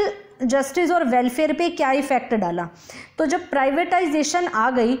सोशल जस्टिस और वेलफेयर पे क्या इफेक्ट डाला। तो जब प्राइवेटाइजेशन आ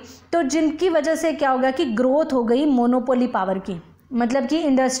गई तो जिनकी वजह से क्या हो गया कि ग्रोथ हो गई मोनोपोली पावर की, मतलब कि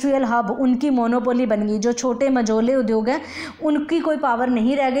इंडस्ट्रियल हब उनकी मोनोपोली बन गई। जो छोटे मझोले उद्योग हैं उनकी कोई पावर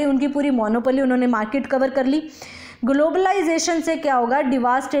नहीं रह गई, उनकी पूरी मोनोपोली, उन्होंने मार्केट कवर कर ली। ग्लोबलाइजेशन से क्या होगा,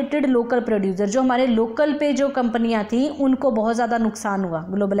 डिवास्टेटेड लोकल प्रोड्यूसर, जो हमारे लोकल पे जो कंपनियां थी उनको बहुत ज़्यादा नुकसान हुआ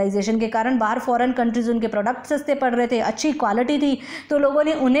ग्लोबलाइजेशन के कारण। बाहर फॉरेन कंट्रीज उनके प्रोडक्ट सस्ते पड़ रहे थे, अच्छी क्वालिटी थी, तो लोगों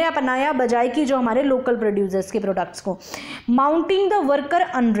ने उन्हें अपनाया बजाय कि जो हमारे लोकल प्रोड्यूसर्स के प्रोडक्ट्स को। Mounting the worker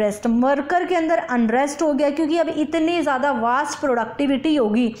unrest, worker के अंदर अनरेस्ट हो गया क्योंकि अब इतनी ज़्यादा वास्ट प्रोडक्टिविटी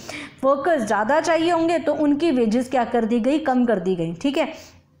होगी, वर्कर्स ज़्यादा चाहिए होंगे, तो उनकी वेजेस क्या कर दी गई, कम कर दी गई। ठीक है।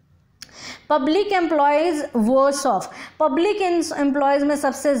 Public employees verse of, public employees में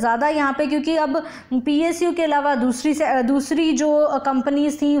सबसे ज़्यादा यहाँ पे, क्योंकि अब पीएसयू के अलावा दूसरी जो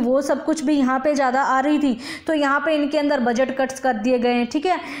कंपनीज थी वो सब कुछ भी यहाँ पे ज़्यादा आ रही थी, तो यहाँ पे इनके अंदर बजट कट्स कर दिए गए हैं। ठीक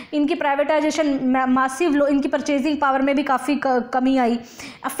है। इनकी प्राइवेटाइजेशन मासिव, इनकी परचेजिंग पावर में भी काफ़ी कमी आई।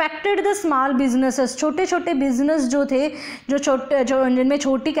 अफेक्टेड द स्मॉल बिजनेसेस, छोटे छोटे बिजनेस जो थे, जो जिनमें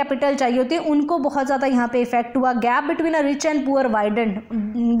छोटी कैपिटल चाहिए होती है, उनको बहुत ज़्यादा यहाँ पे इफेक्ट हुआ। Gap between a rich and poor widened,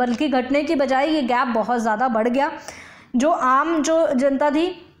 बल्कि घटने की बजाय ये गैप बहुत ज़्यादा बढ़ गया। जो आम जो जनता थी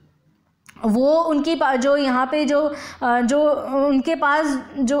वो उनकी जो यहाँ पे जो उनके पास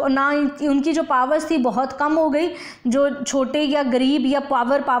जो ना उनकी जो पावर्स थी बहुत कम हो गई, जो छोटे या गरीब या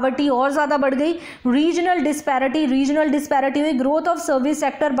पावर्टी और ज़्यादा बढ़ गई। रीजनल डिस्पैरिटी हुई। Growth of service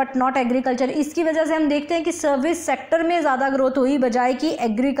sector but not agriculture, इसकी वजह से हम देखते हैं कि सर्विस सेक्टर में ज़्यादा ग्रोथ हुई बजाय कि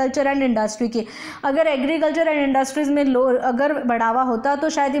एग्रीकल्चर एंड इंडस्ट्री की। अगर एग्रीकल्चर एंड इंडस्ट्रीज में अगर बढ़ावा होता तो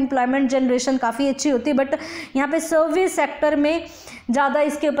शायद एम्प्लॉयमेंट जनरेशन काफ़ी अच्छी होती, बट यहाँ पे सर्विस सेक्टर में ज़्यादा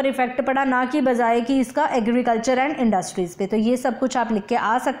इसके ऊपर इफेक्ट पड़ा, ना कि बजाय कि इसका एग्रीकल्चर एंड इंडस्ट्रीज़ पे। तो ये सब कुछ आप लिख के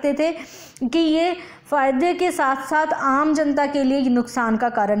आ सकते थे कि ये फ़ायदे के साथ साथ आम जनता के लिए नुकसान का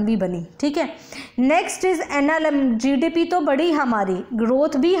कारण भी बनी। ठीक है। नेक्स्ट इज़ एनएलएम, जीडीपी तो बढ़ी हमारी,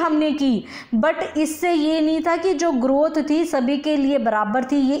 ग्रोथ भी हमने की, बट इससे ये नहीं था कि जो ग्रोथ थी सभी के लिए बराबर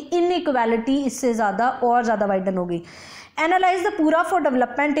थी, ये इनइक्वालिटी इससे ज़्यादा और ज़्यादा वाइडन हो गई। एनालाइज द पूरा फॉर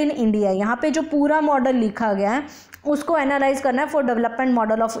डेवलपमेंट इन इंडिया, यहाँ पे जो पूरा मॉडल लिखा गया है उसको एनालाइज करना है for development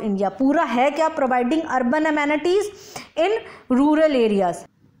model of India. पूरा है क्या, providing urban amenities in rural areas,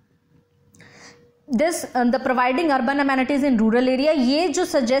 the providing urban amenities in rural area, ये जो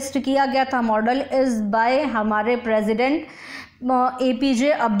सजेस्ट किया गया था मॉडल इज बाय हमारे प्रेसिडेंट APJ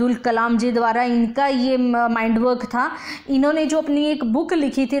अब्दुल कलाम जी द्वारा। इनका ये माइंड वर्क था। इन्होंने जो अपनी एक बुक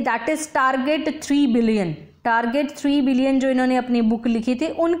लिखी थी दैट इज टारगेट 3 बिलियन जो इन्होंने अपनी बुक लिखी थी,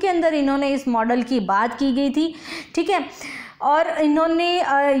 उनके अंदर इन्होंने इस मॉडल की बात की गई थी। ठीक है। और इन्होंने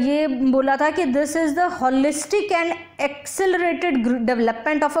ये बोला था कि this is the holistic and accelerated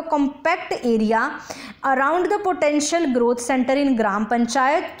development of a compact area around the potential growth centre in gram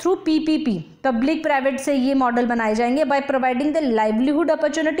panchayat through PPP, public private से ये मॉडल बनाए जाएंगे, by providing the livelihood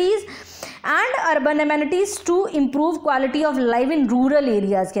opportunities and urban amenities to improve quality of life in rural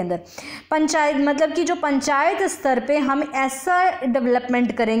areas के अंदर। पंचायत मतलब कि जो पंचायत स्तर पे हम ऐसा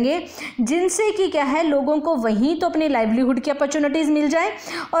डेवलपमेंट करेंगे जिनसे कि क्या है, लोगों को वहीं तो अपनी लाइवलीहुड की अपॉर्चुनिटीज़ मिल जाए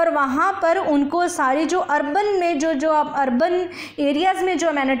और वहाँ पर उनको सारी जो अर्बन में जो अर्बन एरियाज़ में जो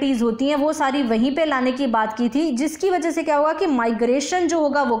एमेनिटीज़ होती हैं वो सारी वहीं पे लाने की बात की थी, जिसकी वजह से क्या होगा कि माइग्रेशन जो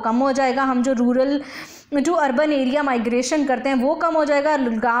होगा वो कम हो जाएगा। हम जो अर्बन एरिया माइग्रेशन करते हैं वो कम हो जाएगा,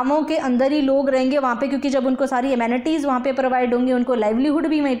 गांवों के अंदर ही लोग रहेंगे वहाँ पे, क्योंकि जब उनको सारी एमेनिटीज़ वहाँ पे प्रोवाइड होंगी, उनको लाइवलीहुड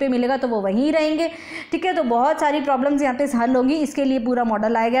भी वहीं पे मिलेगा, तो वो वहीं रहेंगे। ठीक है। तो बहुत सारी प्रॉब्लम्स यहाँ पे हल होंगी, इसके लिए पूरा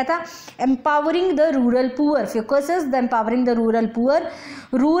मॉडल लाया गया था। Empowering the rural poor, focuses the empowering the rural poor,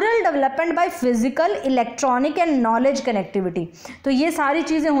 rural development by physical, electronic and knowledge connectivity. तो ये सारी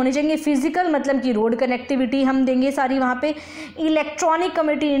चीज़ें होनी चाहिए। फिजिकल मतलब कि रोड कनेक्टिविटी हम देंगे सारी वहाँ पे, इलेक्ट्रॉनिक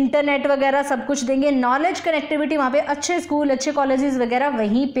कनेक्टिविटी इंटरनेट वगैरह सब कुछ देंगे, नॉलेज कनेक्टिविटी वहाँ पे अच्छे स्कूल अच्छे कॉलेजेस वगैरह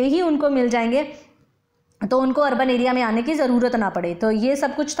वहीं पे ही उनको मिल जाएंगे, तो उनको अर्बन एरिया में आने की ज़रूरत ना पड़े। तो ये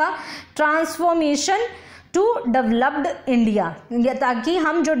सब कुछ था ट्रांसफॉर्मेशन टू डेवलप्ड इंडिया, ताकि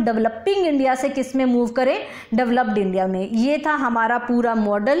हम जो डेवलपिंग इंडिया से किस में मूव करें, डेवलप्ड इंडिया में। ये था हमारा पूरा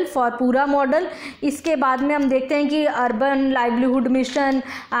मॉडल पूरा मॉडल। इसके बाद में हम देखते हैं कि अर्बन लाइवलीहुड मिशन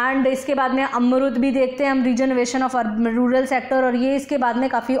एंड इसके बाद में अमृत भी देखते हैं हम, रीजनरेशन ऑफ रूरल सेक्टर, और ये इसके बाद में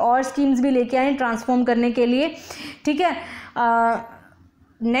काफ़ी और स्कीम्स भी लेके आए ट्रांसफॉर्म करने के लिए। ठीक है।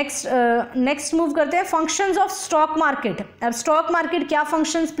 नेक्स्ट मूव करते हैं फंक्शंस ऑफ स्टॉक मार्केट। अब स्टॉक मार्केट क्या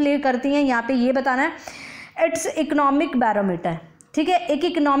फंक्शंस प्ले करती हैं यहाँ पे ये बताना है। It's economic barometer. ठीक है। एक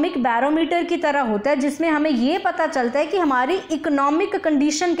इकोनॉमिक बैरोमीटर की तरह होता है जिसमें हमें ये पता चलता है कि हमारी इकोनॉमिक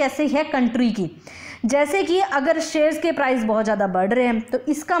कंडीशन कैसे है कंट्री की। जैसे कि अगर शेयर्स के प्राइस बहुत ज़्यादा बढ़ रहे हैं तो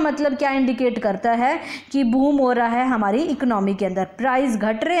इसका मतलब क्या इंडिकेट करता है कि बूम हो रहा है हमारी इकोनॉमी के अंदर। प्राइस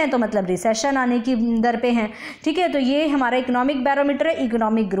घट रहे हैं तो मतलब रिसेशन आने की दर पे हैं, ठीक है। तो ये हमारा इकोनॉमिक बैरोमीटर है,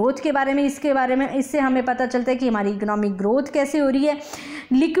 इकोनॉमिक ग्रोथ के बारे में, इसके बारे में इससे हमें पता चलता है कि हमारी इकोनॉमिक ग्रोथ कैसे हो रही है।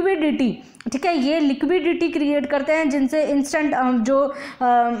 लिक्विडिटी, ठीक है, ये लिक्विडिटी क्रिएट करते हैं जिनसे इंस्टेंट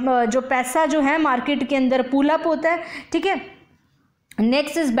जो पैसा जो है मार्केट के अंदर पुल अप होता है, ठीक है।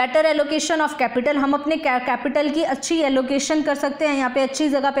 Next is better allocation of capital, हम अपने कैपिटल की अच्छी एलोकेशन कर सकते हैं, यहाँ पे अच्छी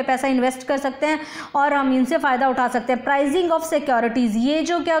जगह पे पैसा इन्वेस्ट कर सकते हैं और हम इनसे फ़ायदा उठा सकते हैं। प्राइसिंग ऑफ सिक्योरिटीज़, ये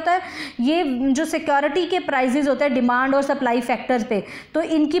जो क्या होता है, ये जो सिक्योरिटी के प्राइजेज होते हैं डिमांड और सप्लाई फैक्टर्स पे, तो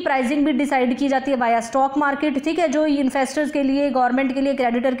इनकी प्राइसिंग भी डिसाइड की जाती है वाया स्टॉक मार्केट, ठीक है, जो इन्वेस्टर्स के लिए, गवर्नमेंट के लिए,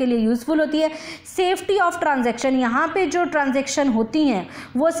 क्रेडिटर के लिए यूजफुल होती है। सेफ्टी ऑफ ट्रांजेक्शन, यहाँ पे जो ट्रांजेक्शन होती हैं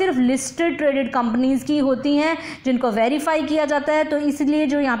वो सिर्फ लिस्टेड ट्रेडेड कंपनीज़ की होती हैं जिनको वेरीफाई किया जाता है, तो इसलिए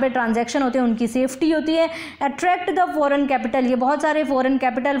जो यहाँ पे ट्रांजैक्शन होते हैं उनकी सेफ्टी होती है। अट्रैक्ट द फॉरेन कैपिटल, ये बहुत सारे फॉरेन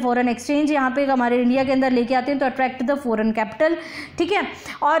कैपिटल, फॉरेन एक्सचेंज यहाँ पे हमारे इंडिया के अंदर लेके आते हैं, तो अट्रैक्ट द फॉरेन कैपिटल, ठीक है।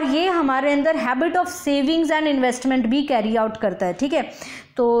 और ये हमारे अंदर habit of savings and investment भी कैरी आउट करता है, ठीक है।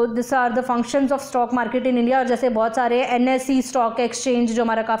 तो this are the functions of stock market in India. और जैसे बहुत सारे NSE स्टॉक एक्सचेंज जो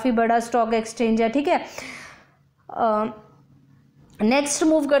हमारा काफ़ी बड़ा स्टॉक एक्सचेंज है, ठीक है। नेक्स्ट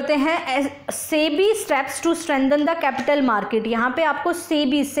मूव करते हैं SEBI steps to strengthen the capital market. यहाँ पे आपको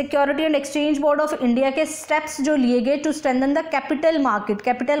SEBI, security and exchange board of India के स्टेप्स जो लिए गए to strengthen the capital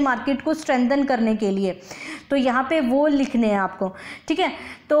market को स्ट्रेंथन करने के लिए, तो यहाँ पे वो लिखने हैं आपको, ठीक है।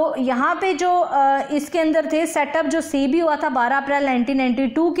 तो यहाँ पे जो इसके अंदर थे सेटअप, जो सेबी हुआ था 12 अप्रैल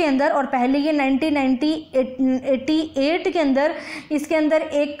 1992 के अंदर, और पहले ये 1988 के अंदर इसके अंदर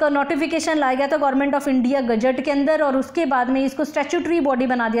एक नोटिफिकेशन लाया गया था गवर्नमेंट ऑफ इंडिया गजट के अंदर, और उसके बाद में इसको स्टैट्यूटरी बॉडी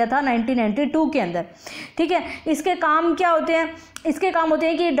बना दिया था 1992 के अंदर, ठीक है। इसके काम क्या होते हैं? इसके काम होते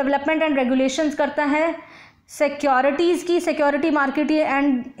हैं कि डेवलपमेंट एंड रेगुलेशंस करता है सिक्योरिटीज़ की, security market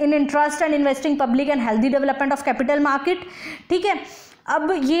and in interest and investing public and healthy development of capital market, ठीक है।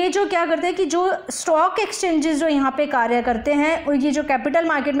 अब ये जो क्या करते हैं कि जो स्टॉक एक्सचेंजेस जो यहाँ पे कार्य करते हैं, और ये जो कैपिटल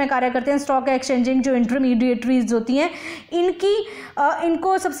मार्केट में कार्य करते हैं स्टॉक एक्सचेंजिंग जो इंटरमीडिएटरीज होती हैं,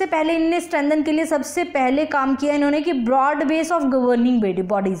 इनको सबसे पहले इनने स्ट्रेंथन के लिए सबसे पहले काम किया इन्होंने कि broad base of governing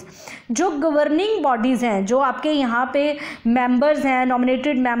bodies, जो गवर्निंग बॉडीज़ हैं, जो आपके यहाँ पे मेंबर्स हैं,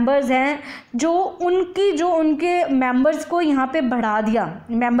 नॉमिनेटेड मेंबर्स हैं, जो उनके मेंबर्स को यहाँ पे बढ़ा दिया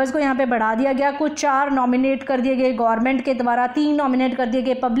गया। कुछ 4 नॉमिनेट कर दिए गए गवर्नमेंट के द्वारा, 3 नॉमिनेट कर दिए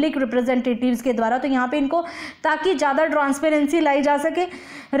गए पब्लिक रिप्रेजेंटेटिव्स के द्वारा, तो यहाँ पे इनको ताकि ज़्यादा ट्रांसपेरेंसी लाई जा सके।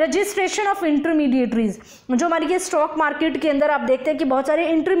 रजिस्ट्रेशन ऑफ इंटरमीडिएटरीज, जो हमारी ये स्टॉक मार्केट के अंदर आप देखते हैं कि बहुत सारे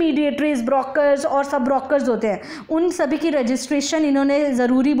इंटरमीडिएटरीज, ब्रोकर्स और सब ब्रोकर्स होते हैं, उन सभी की रजिस्ट्रेशन इन्होंने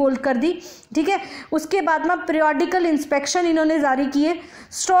ज़रूरी बोल कर दी, ठीक है। उसके बाद में पीरियोडिकल इंस्पेक्शन इन्होंने जारी किए।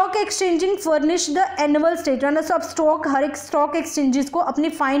 Stock exchanging furnish the annual statement, सब हर एक स्टॉक एक्सचेंजेस को अपनी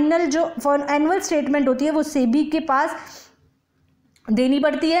फाइनल जो एनुअल स्टेटमेंट होती है वो सेबी के पास देनी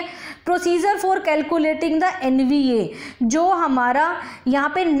पड़ती है। Procedure for calculating the NVA, जो हमारा यहाँ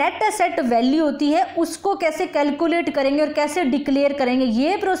पे नेट एसेट वैल्यू होती है उसको कैसे कैलकुलेट करेंगे और कैसे डिक्लेयर करेंगे,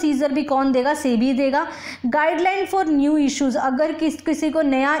 ये प्रोसीजर भी कौन देगा? सेबी देगा। गाइडलाइन फॉर न्यू इश्यूज, अगर किसी को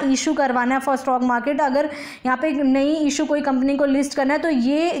नया इशू करवाना है फॉर स्टॉक मार्केट, अगर यहाँ पे नई इशू कोई कंपनी को लिस्ट करना है, तो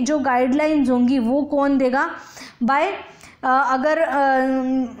ये जो गाइडलाइंस होंगी वो कौन देगा? Bye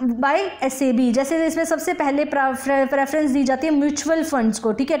SAB। जैसे इसमें सबसे पहले प्रेफरेंस दी जाती है म्यूचुअल फंड्स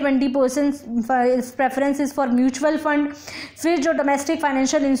को, ठीक है, 20% preference is for mutual fund. फिर जो डोमेस्टिक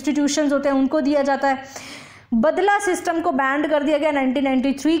फाइनेंशियल इंस्टीट्यूशंस होते हैं उनको दिया जाता है। बदला सिस्टम को बैंड कर दिया गया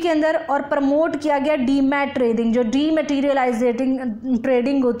 1993 के अंदर, और प्रमोट किया गया डीमैट ट्रेडिंग, जो डीमैटीरियलाइजेटिंग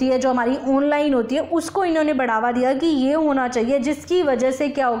ट्रेडिंग होती है, जो हमारी ऑनलाइन होती है, उसको इन्होंने बढ़ावा दिया कि ये होना चाहिए, जिसकी वजह से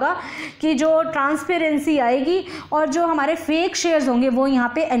क्या होगा कि जो ट्रांसपेरेंसी आएगी और जो हमारे फेक शेयर्स होंगे वो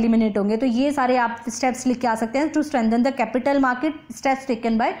यहाँ पे एलिमिनेट होंगे। तो ये सारे आप स्टेप्स लिख के आ सकते हैं to strengthen the capital market, steps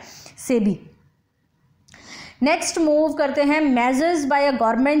taken by SEBI. Next move करते हैं measures bye a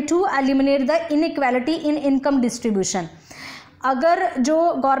government to eliminate the inequality in income distribution. अगर जो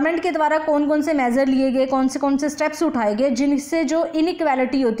गवर्नमेंट के द्वारा कौन कौन से मेजर लिए गए, कौन से स्टेप्स उठाए गए जिनसे जो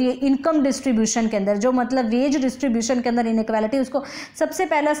इनइक्वालिटी होती है इनकम डिस्ट्रीब्यूशन के अंदर, जो मतलब वेज डिस्ट्रीब्यूशन के अंदर इनइक्वालिटी, उसको सबसे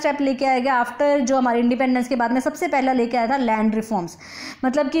पहला स्टेप लेके आया गया आफ्टर जो हमारे इंडिपेंडेंस के बाद में सबसे पहला लेके आया था लैंड रिफॉर्म्स।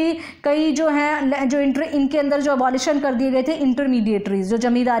 मतलब कि कई जो हैं जो इनके अंदर जो अबॉलिशन कर दिए गए थे इंटरमीडिएटरीज, जो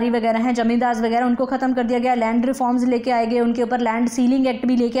जमींदारी वगैरह हैं, जमींदार वगैरह, उनको ख़त्म कर दिया गया। लैंड रिफॉर्म्स लेके आए गए, उनके ऊपर लैंड सीलिंग एक्ट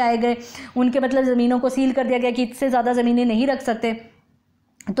भी लेके आए गए, उनके मतलब ज़मीनों को सील कर दिया गया कि इससे ज़्यादा ज़मीनें नहीं रख सकते।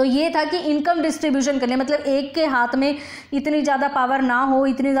 तो ये था कि इनकम डिस्ट्रीब्यूशन करने, मतलब एक के हाथ में इतनी ज़्यादा पावर ना हो,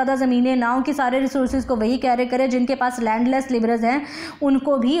 इतनी ज़्यादा ज़मीनें ना हो कि सारे रिसोर्सेज को वही कैरी करे, जिनके पास लैंडलेस लिबरल्स हैं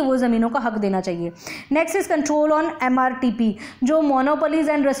उनको भी वो ज़मीनों का हक देना चाहिए। Next is control on MRTP, जो monopolies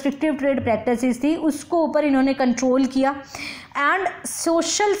and restrictive trade practices थी उसको ऊपर इन्होंने कंट्रोल किया। एंड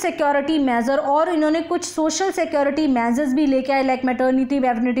सोशल सिक्योरिटी मेजर, और इन्होंने कुछ सोशल सिक्योरिटी मेजर्स भी लेके आए, like maternity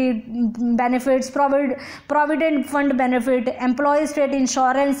benefits, provident fund benefit, employ state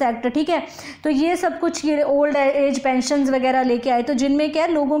insurance act, ठीक है। तो ये सब कुछ ये ओल्ड एज पेंशन्स वगैरह लेके आए, तो जिनमें क्या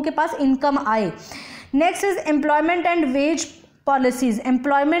है लोगों के पास इनकम आए। Next is employment and veg policies,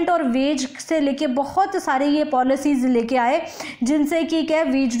 employment और वेज से लेके बहुत सारे ये पॉलिसीज़ लेके आए, जिनसे कि क्या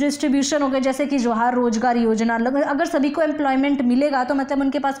वेज डिस्ट्रीब्यूशन हो गया, जैसे कि जोहार रोजगार योजना। अगर सभी को एम्प्लॉयमेंट मिलेगा तो मतलब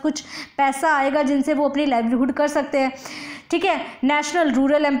उनके पास कुछ पैसा आएगा जिनसे वो अपनी लाइवलीहुड कर सकते हैं, ठीक है। नेशनल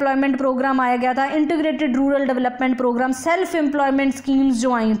रूरल एम्प्लॉयमेंट प्रोग्राम आया गया था, integrated rural development programme, self employment schemes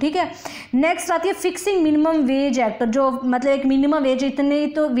जो आई, ठीक है। नेक्स्ट आती है फिक्सिंग मिनिमम वेज एक्ट, जो मतलब एक मिनिमम वेज, इतने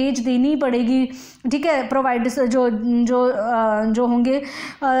तो वेज देनी पड़ेगी, ठीक है, प्रोवाइडर्स जो होंगे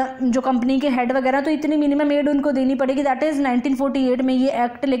जो कंपनी के हेड वगैरह, तो इतनी मिनिमम एड उनको देनी पड़ेगी। दैट इज़ 1948 में ये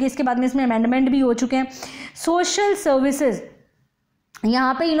एक्ट, लेकिन इसके बाद में इसमें अमेंडमेंट भी हो चुके हैं। सोशल सर्विसेज,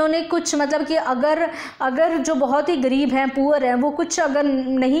 यहाँ पे इन्होंने कुछ मतलब कि अगर जो बहुत ही गरीब हैं, पुअर हैं, वो कुछ अगर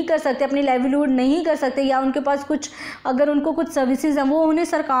नहीं कर सकते, अपनी लाइवलीहुड नहीं कर सकते, या उनके पास कुछ अगर उनको कुछ सर्विसेज हैं वो उन्हें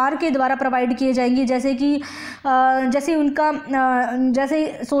सरकार के द्वारा प्रोवाइड किए जाएंगी, जैसे कि जैसे उनका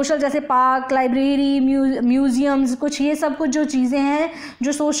जैसे सोशल, जैसे पार्क, लाइब्रेरी, म्यूजियम्स, कुछ ये सब कुछ जो चीज़ें हैं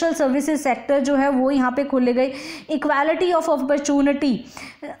जो सोशल सर्विसेज सेक्टर जो है वो यहाँ पे खोले गए। इक्वालिटी ऑफ अपॉर्चुनिटी,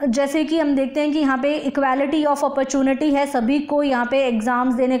 जैसे कि हम देखते हैं कि यहाँ पे इक्वालिटी ऑफ अपॉर्चुनिटी है, सभी को यहाँ पे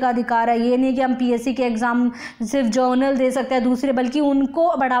एग्ज़ाम्स देने का अधिकार है। ये नहीं कि हम PSC के एग्ज़ाम सिर्फ जर्नल दे सकते हैं दूसरे, बल्कि उनको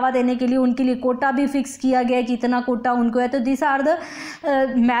बढ़ावा देने के लिए उनके लिए कोटा भी फिक्स किया गया है कि इतना कोटा उनको है। तो this are the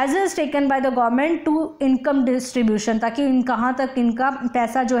measures taken by the government to income distribution, ताकि कहाँ तक इनका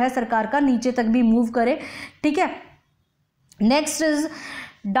पैसा जो है सरकार का नीचे तक भी मूव करे, ठीक है। Next is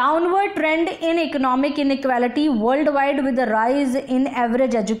downward trend in economic inequality world wide with the rise in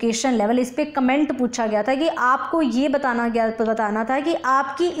average education level. इस पे कमेंट पूछा गया था कि आपको ये बताना था कि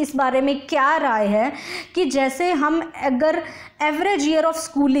आपकी इस बारे में क्या राय है कि जैसे हम अगर average year of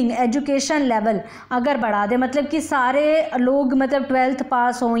schooling education level अगर बढ़ा दें, मतलब कि सारे लोग मतलब 12th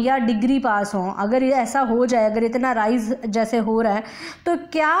पास हों या डिग्री पास हों, अगर ऐसा हो जाए, अगर इतना राइज जैसे हो रहा है, तो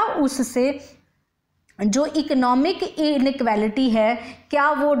क्या उससे जो इकोनॉमिक इनइक्वालिटी है क्या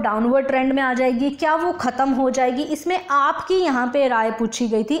वो डाउनवर्ड ट्रेंड में आ जाएगी, क्या वो ख़त्म हो जाएगी? इसमें आपकी यहाँ पे राय पूछी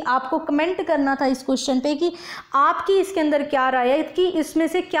गई थी। आपको कमेंट करना था इस क्वेश्चन पे कि आपकी इसके अंदर क्या राय है, कि इसमें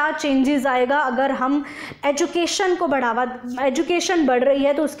से क्या चेंजेस आएगा अगर हम एजुकेशन को एजुकेशन बढ़ रही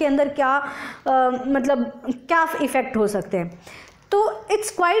है तो उसके अंदर क्या मतलब क्या इफ़ेक्ट हो सकते हैं। तो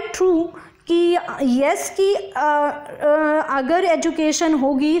इट्स क्वाइट ट्रू कि यस कि अगर एजुकेशन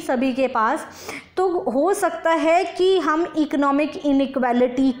होगी सभी के पास तो हो सकता है कि हम इकोनॉमिक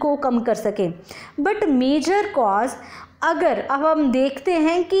इनइक्वालिटी को कम कर सकें। बट मेजर कॉज अगर अब हम देखते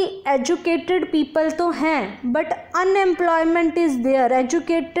हैं कि एजुकेटेड पीपल तो हैं but unemployment is there,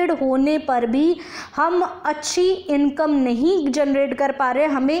 educated होने पर भी हम अच्छी इनकम नहीं जनरेट कर पा रहे,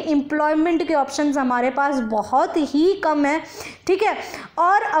 हमें एम्प्लॉयमेंट के ऑप्शंस हमारे पास बहुत ही कम है, ठीक है।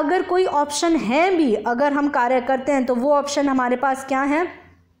 और अगर कोई ऑप्शन है भी, अगर हम कार्य करते हैं तो वो ऑप्शन हमारे पास क्या है,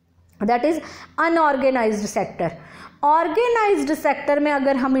 that is unorganised sector. Organised sector में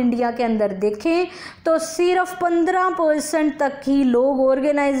अगर हम इंडिया के अंदर देखें तो सिर्फ 15% तक ही लोग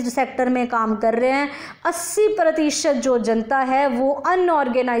ऑर्गेनाइज्ड सेक्टर में काम कर रहे हैं। 80% जो जनता है वो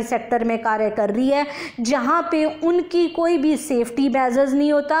अनऑर्गेनाइज्ड सेक्टर में कार्य कर रही है, जहाँ पे उनकी कोई भी सेफ्टी मेजर्स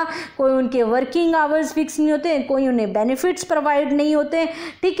नहीं होता, कोई उनके वर्किंग आवर्स फिक्स नहीं होते, कोई उन्हें बेनिफिट्स प्रोवाइड नहीं होते,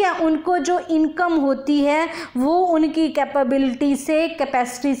 ठीक है। उनको जो इनकम होती है वो उनकी कैपेबिलिटी से,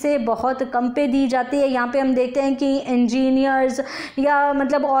 कैपेसिटी से बहुत कम पे दी जाती है। यहाँ पे हम देखते हैं कि इंजीनियर्स या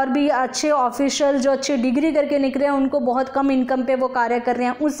मतलब और भी अच्छे ऑफिशियल जो अच्छी डिग्री करके निकले हैं उनको बहुत कम इनकम पे वो कार्य कर रहे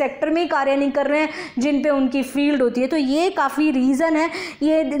हैं, उस सेक्टर में ही कार्य नहीं कर रहे हैं जिन पे उनकी फील्ड होती है। तो ये काफ़ी रीज़न है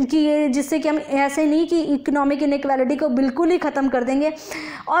ये जिससे कि हम ऐसे नहीं कि इकोनॉमिक इनइक्वालिटी को बिल्कुल ही ख़त्म कर देंगे।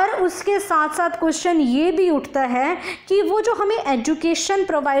 और उसके साथ साथ क्वेश्चन ये भी उठता है कि वो जो हमें एजुकेशन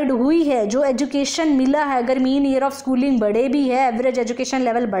प्रोवाइड हुई है, जो एजुकेशन मिला है, अगर मीन ईयर ऑफ स्कूलिंग बढ़े भी है, एवरेज एजुकेशन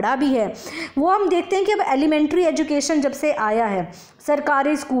लेवल बढ़ा भी है, वो हम देखते हैं कि अब एलिमेंट्री एजुकेशन जब से आया है,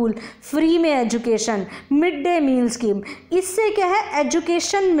 सरकारी स्कूल, फ्री में education, mid day meal scheme, इससे क्या है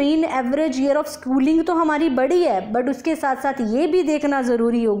education mean average year of schooling तो हमारी बढ़ी है, बट उसके साथ साथ ये भी देखना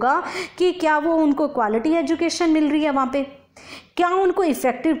ज़रूरी होगा कि क्या वो उनको क्वालिटी एजुकेशन मिल रही है वहाँ पे। क्या उनको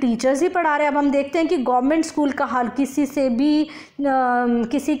इफ़ेक्टिव टीचर्स ही पढ़ा रहे हैं? अब हम देखते हैं कि गवर्नमेंट स्कूल का हाल किसी से भी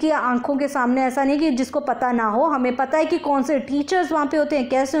किसी की आंखों के सामने ऐसा नहीं कि जिसको पता ना हो। हमें पता है कि कौन से टीचर्स वहाँ पे होते हैं,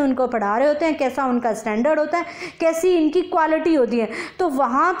 कैसे उनको पढ़ा रहे होते हैं, कैसा उनका स्टैंडर्ड होता है, कैसी इनकी क्वालिटी होती है। तो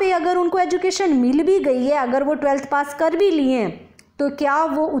वहाँ पे अगर उनको एजुकेशन मिल भी गई है, अगर वो 12th पास कर भी लिए हैं, तो क्या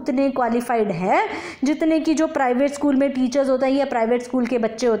वो उतने क्वालिफाइड है जितने कि जो प्राइवेट स्कूल में टीचर्स होते हैं या प्राइवेट स्कूल के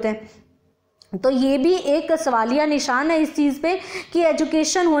बच्चे होते हैं? तो ये भी एक सवालिया निशान है इस चीज़ पे कि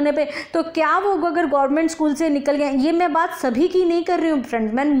एजुकेशन होने पे, तो क्या वो अगर गवर्नमेंट स्कूल से निकल गए, ये मैं बात सभी की नहीं कर रही हूँ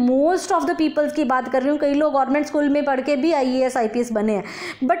फ्रेंड्स, मैं मोस्ट ऑफ द पीपल्स की बात कर रही हूँ। कई लोग गवर्नमेंट स्कूल में पढ़ के भी IAS IPS बने हैं,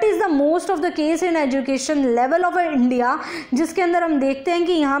 but is the most of the case in education level of India, जिसके अंदर हम देखते हैं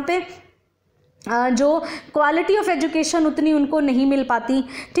कि यहाँ पे जो क्वालिटी ऑफ एजुकेशन उतनी उनको नहीं मिल पाती,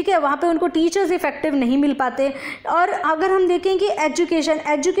 ठीक है, वहाँ पे उनको टीचर्स इफेक्टिव नहीं मिल पाते। और अगर हम देखें कि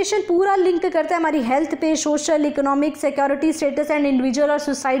एजुकेशन पूरा लिंक करता है हमारी हेल्थ पे, social, economic, security, status and individual और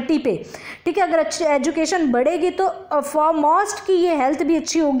सोसाइटी पे, ठीक है। अगर अच्छी एजुकेशन बढ़ेगी तो फॉरमोस्ट की ये हेल्थ भी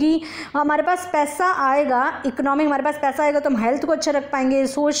अच्छी होगी, हमारे पास पैसा आएगा, इकोनॉमिक हमारे पास पैसा आएगा तो हम हेल्थ को अच्छा रख पाएंगे,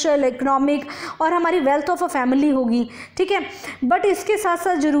 सोशल, इकोनॉमिक, और हमारी वेल्थ ऑफ अ फैमिली होगी, ठीक है। बट इसके साथ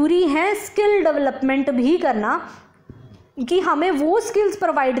साथ ज़रूरी है स्किल डेवलपमेंट भी करना, कि हमें वो स्किल्स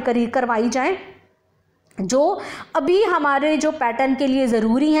प्रोवाइड करवाई जाए जो अभी हमारे जो पैटर्न के लिए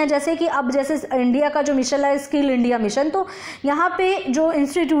ज़रूरी हैं। जैसे कि अब जैसे इंडिया का जो मिशन है स्किल इंडिया मिशन, तो यहाँ पे जो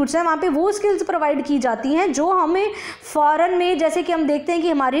इंस्टीट्यूट्स हैं वहाँ पे वो स्किल्स प्रोवाइड की जाती हैं जो हमें फॉरेन में, जैसे कि हम देखते हैं कि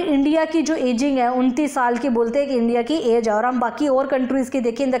हमारी इंडिया की जो एजिंग है 29 साल की बोलते हैं कि इंडिया की एज है, और हम बाकी और कंट्रीज़ की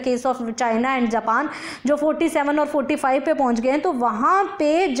देखें, in the case of China and Japan जो 47 और 45 पे पहुँच गए हैं, तो वहाँ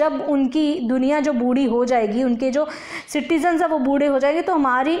पर जब उनकी दुनिया जो बूढ़ी हो जाएगी, उनके जो सिटीजन्स हैं वो बूढ़े हो जाएंगे, तो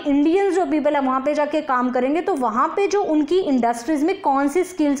हमारी इंडियंस जो पीपल है वहाँ पर जाके काम करेंगे, तो वहाँ पे जो उनकी इंडस्ट्रीज में कौन सी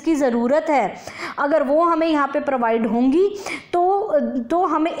स्किल्स की ज़रूरत है, अगर वो हमें यहाँ पे प्रोवाइड होंगी तो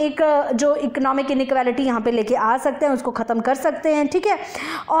हमें एक जो इकोनॉमिक इनइक्वालिटी यहाँ पे लेके आ सकते हैं, उसको ख़त्म कर सकते हैं, ठीक है।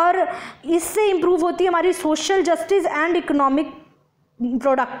 और इससे इम्प्रूव होती है हमारी social justice and economic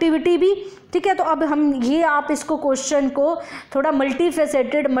productivity भी, ठीक है। तो अब हम ये आप इसको क्वेश्चन को थोड़ा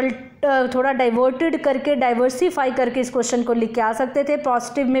मल्टीफेसेटेड थोड़ा डाइवर्टेड करके, डाइवर्सिफाई करके इस क्वेश्चन को लिख के आ सकते थे।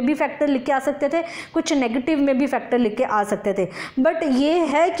 पॉजिटिव में भी फैक्टर लिख के आ सकते थे, कुछ नेगेटिव में भी फैक्टर लिख के आ सकते थे। बट ये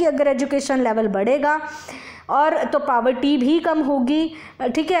है कि अगर एजुकेशन लेवल बढ़ेगा और तो पॉवर्टी भी कम होगी,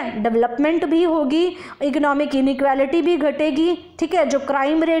 ठीक है, डेवलपमेंट भी होगी, इकोनॉमिक इनइक्वालिटी भी घटेगी, ठीक है, जो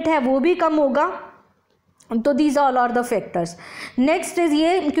क्राइम रेट है वो भी कम होगा। तो these all are the factors. Next is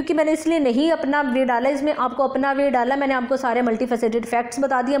ये, क्योंकि मैंने इसलिए नहीं अपना वे डाला, इसमें आपको अपना वे डाला, मैंने आपको सारे मल्टीफेसेटेड फैक्ट्स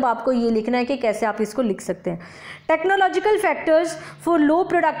बता दिए। अब आपको ये लिखना है कि कैसे आप इसको लिख सकते हैं। Technological factors for low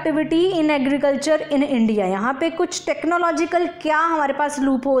productivity in agriculture in India. यहाँ पे कुछ टेक्नोलॉजिकल क्या हमारे पास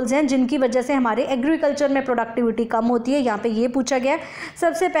लूप होल्स हैं जिनकी वजह से हमारे एग्रीकल्चर में प्रोडक्टिविटी कम होती है, यहाँ पे ये पूछा गया।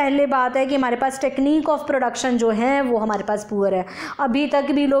 सबसे पहले बात है कि हमारे पास टेक्निक ऑफ प्रोडक्शन जो है वो हमारे पास पुअर है। अभी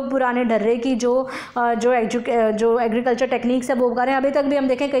तक भी लोग पुराने ढर्रे की जो एग्रीकल्चर टेक्निक्स है वो उगा रहे हैं। अभी तक भी हम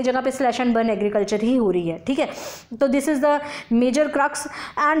देखें कई जगह पे स्लैश एंड बर्न एग्रीकल्चर ही हो रही है, ठीक है। तो this is the major crux.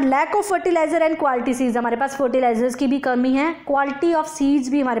 And lack of fertiliser and quality seeds, हमारे पास फर्टिलाइजर्स की भी कमी है, क्वालिटी ऑफ सीड्स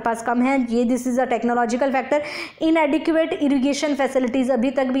भी हमारे पास कम है, ये this is a technological factor. इनएडिक्वेट irrigation facilities,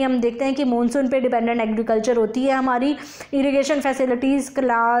 अभी तक भी हम देखते हैं कि मानसून पे डिपेंडेंट एग्रीकल्चर होती है हमारी। Irrigation facilities,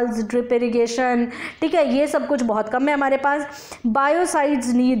 canals, drip irrigation, ठीक है, ये सब कुछ बहुत कम है हमारे पास।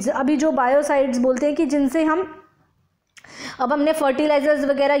 बायोसाइड्स नीड्स, अभी जो बायोसाइड्स बोलते हैं कि जिनसे हम अब हमने फर्टिलाइजर्स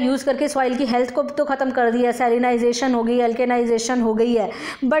वगैरह यूज़ करके सॉइल की हेल्थ को तो ख़त्म कर दिया, सैलिनाइजेशन हो गई, अल्केनाइजेशन हो गई है,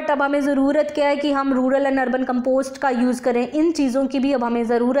 बट अब हमें ज़रूरत क्या है कि हम रूरल एंड अर्बन कंपोस्ट का यूज़ करें। इन चीज़ों की भी अब हमें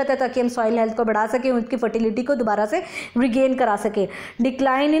ज़रूरत है ताकि हम सॉइल हेल्थ को बढ़ा सकें, उसकी फर्टिलिटी को दोबारा से रिगेन करा सकें।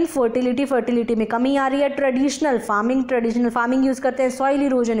 डिक्लाइन इन फर्टिलिटी में कमी आ रही है। ट्रेडिशनल फार्मिंग यूज़ करते हैं, soil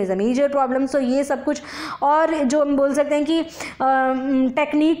erosion is a major problem. सो ये सब कुछ, और जो हम बोल सकते हैं कि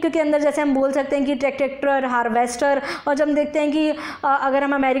टेक्निक के अंदर जैसे हम बोल सकते हैं कि ट्रैक्टर, हार्वेस्टर, और जब हम देखते हैं कि अगर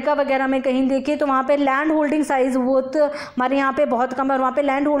हम अमेरिका वगैरह में कहीं देखें तो वहाँ पे लैंड होल्डिंग साइज़ वो तो हमारे यहाँ पे बहुत कम है, और वहाँ पे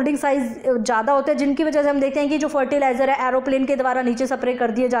लैंड होल्डिंग साइज़ ज़्यादा होता है, जिनकी वजह से हम देखते हैं कि जो फर्टिलाइज़र है एरोप्लेन के द्वारा नीचे स्प्रे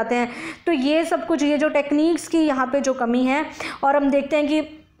कर दिए जाते हैं। तो ये सब कुछ, ये जो टेक्निक्स की यहाँ पे जो कमी है, और हम देखते हैं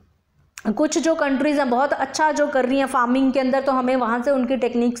कि कुछ जो कंट्रीज़ हैं बहुत अच्छा जो कर रही हैं फार्मिंग के अंदर, तो हमें वहाँ से उनकी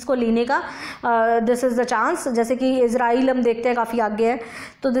टेक्निक्स को लेने का दिस इज़ द चांस। जैसे कि इजराइल हम देखते हैं काफ़ी आगे है,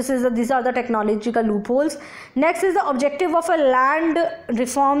 तो this are the technological loop holes. Next is the objective of a land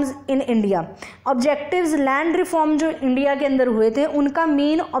reforms in India. Objectives, land reform जो इंडिया के अंदर हुए थे उनका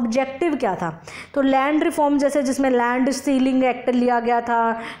मेन ऑब्जेक्टिव क्या था? तो लैंड रिफॉर्म जैसे जिसमें लैंड सीलिंग एक्ट लिया गया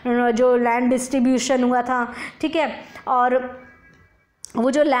था, जो लैंड डिस्ट्रीब्यूशन हुआ था, ठीक है, और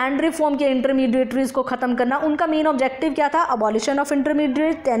वो जो लैंड रिफॉर्म के इंटरमीडिएटरीज को ख़त्म करना, उनका मेन ऑब्जेक्टिव क्या था? Abolition of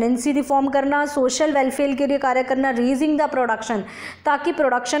intermediate, tenancy reform करना, सोशल वेलफेयर के लिए कार्य करना, रेजिंग द प्रोडक्शन ताकि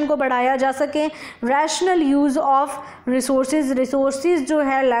प्रोडक्शन को बढ़ाया जा सके, रैशनल यूज़ ऑफ रिसोर्सेज जो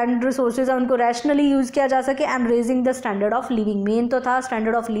है लैंड रिसोर्सेज है उनको रैशनली यूज़ किया जा सके, and raising the standard of living. Main तो था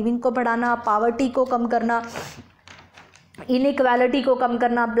स्टैंडर्ड ऑफ लिविंग को बढ़ाना, पावर्टी को कम करना, इनइक्वालिटी को कम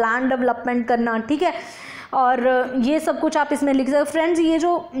करना, प्लान डेवलपमेंट करना, ठीक है। और ये सब कुछ आप इसमें लिख सकते फ्रेंड्स। ये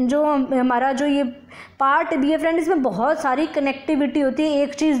जो हमारा जो ये पार्ट भी है फ्रेंड, इसमें बहुत सारी कनेक्टिविटी होती है,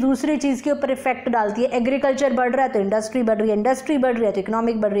 एक चीज़ दूसरी चीज़ के ऊपर इफेक्ट डालती है। एग्रीकल्चर बढ़ रहा है तो इंडस्ट्री बढ़ रही है, इंडस्ट्री बढ़ रही है तो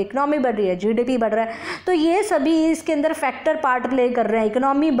इकोनॉमिक बढ़ रही है, इकोनॉमी बढ़ रही है जीडीपी बढ़ रहा है। तो ये सभी इसके अंदर फैक्टर पार्ट प्ले कर रहे हैं।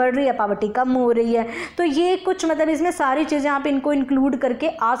 इकोनॉमी बढ़ रही है, पॉवर्टी कम हो रही है, तो ये कुछ मतलब इसमें सारी चीज़ें आप इनको इंक्लूड करके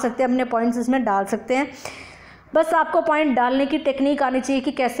आ सकते हैं, अपने पॉइंट्स इसमें डाल सकते हैं। बस आपको पॉइंट डालने की टेक्निक आनी चाहिए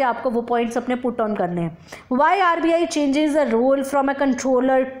कि कैसे आपको वो पॉइंट्स अपने पुट ऑन करने हैं। Y RBI changes the role from a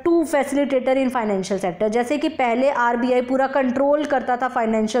controller to facilitator in financial sector. जैसे कि पहले आरबीआई पूरा कंट्रोल करता था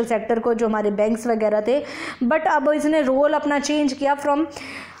फाइनेंशियल सेक्टर को, जो हमारे बैंक्स वगैरह थे, बट अब इसने रोल अपना चेंज किया फ्रॉम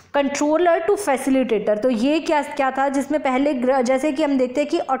कंट्रोलर टू फैसिलिटेटर। तो ये क्या था, जिसमें पहले जैसे कि हम देखते हैं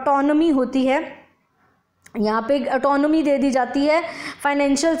कि ऑटोनॉमी होती है, यहाँ पे ऑटोनॉमी दे दी जाती है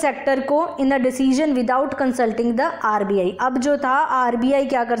फाइनेंशियल सेक्टर को इन a decision without consulting the RBI. अब जो था आरबीआई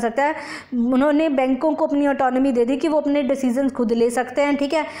क्या कर सकता है, उन्होंने बैंकों को अपनी ऑटोनॉमी दे दी कि वो अपने डिसीजन खुद ले सकते हैं,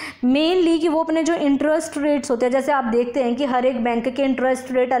 ठीक है। मेनली कि वो अपने जो इंटरेस्ट रेट्स होते हैं, जैसे आप देखते हैं कि हर एक बैंक के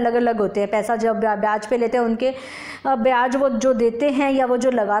इंटरेस्ट रेट अलग अलग होते हैं, पैसा जब ब्याज पे लेते हैं उनके ब्याज वो जो देते हैं या वो जो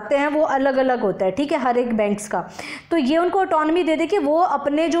लगाते हैं वो अलग अलग होता है, ठीक है, हर एक बैंक्स का। तो ये उनको ऑटोनॉमी दे दी कि वो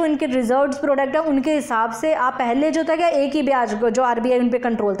अपने जो इनके रिजर्व्स प्रोडक्ट है उनके हिसाब से, आप पहले जो था क्या एक ही ब्याज जो आरबीआई उन पे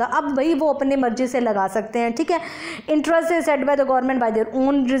कंट्रोल था, अब वही वो अपने मर्जी से लगा सकते हैं, ठीक है। Interest is set by the government by their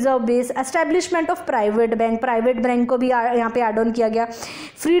own reserve base. Establishment of private bank को भी यहाँ पे ऐड ऑन किया गया।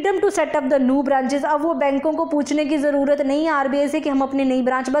 Freedom to set up the new branches. अब वो बैंकों को पूछने की ज़रूरत नहीं है आरबीआई से कि हम अपनी नई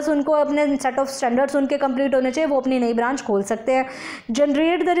ब्रांच, बस उनको अपने सेट ऑफ स्टैंडर्ड्स उनके कंप्लीट होने चाहिए, वो अपनी नई ब्रांच खोल सकते हैं।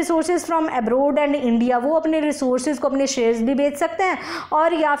 Generate the resources from abroad and India. वो अपने रिसोर्सेज को, अपने शेयर्स भी बेच सकते हैं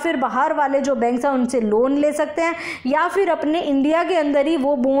और या फिर बाहर वाले जो बैंक्स हैं उनसे लोन ले सकते हैं, या फिर अपने इंडिया के अंदर ही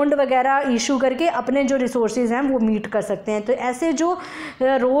वो बॉन्ड वगैरह इशू करके अपने जो रिसोर्सेज हैं वो मीट कर सकते हैं। तो ऐसे जो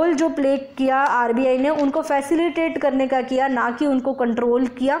रोल जो प्ले किया आरबीआई ने, उनको फैसिलिटेट करने का किया, ना कि उनको कंट्रोल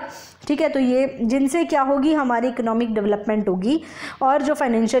किया, ठीक है। तो ये जिनसे क्या होगी, हमारी इकोनॉमिक डेवलपमेंट होगी और जो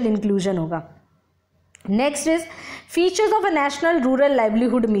फाइनेंशियल इंक्लूजन होगा। Next is features of a national rural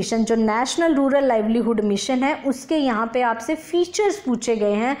livelihood mission. जो नेशनल रूरल लाइवलीहुड मिशन है उसके यहाँ पे आपसे फीचर्स पूछे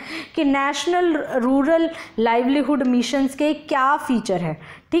गए हैं कि नेशनल रूरल लाइवलीहुड मिशंस के क्या फीचर है,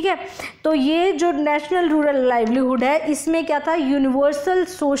 ठीक है। तो ये जो नेशनल रूरल लाइवलीहुड है इसमें क्या था, यूनिवर्सल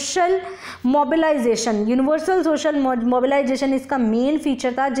सोशल मोबिलाइजेशन इसका मेन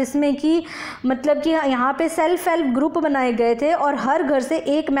फीचर था, जिसमें कि मतलब कि यहाँ पे सेल्फ हेल्प ग्रुप बनाए गए थे और हर घर से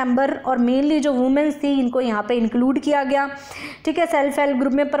एक मेंबर, और मेनली जो वुमेन्स थी इनको यहाँ पे इंक्लूड किया गया, ठीक है। सेल्फ हेल्प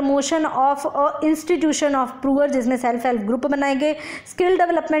ग्रुप में प्रमोशन ऑफ इंस्टीट्यूशन ऑफ प्रूअर, जिसमें सेल्फ हेल्प ग्रुप बनाए गए। स्किल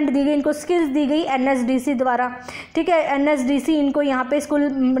डेवलपमेंट दी गई, इनको स्किल्स दी गई एनएसडीसी द्वारा, ठीक है। एनएसडीसी इनको यहाँ पे school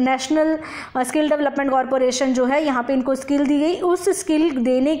national skill development corporation जो है यहाँ पे इनको स्किल दी गई। उस स्किल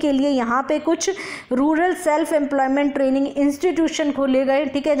देने के लिए यहाँ पे कुछ rural self employment training institution खोले गए,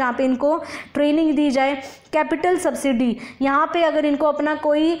 ठीक है, जहाँ पे इनको ट्रेनिंग दी जाए। कैपिटल सब्सिडी, यहाँ पे अगर इनको अपना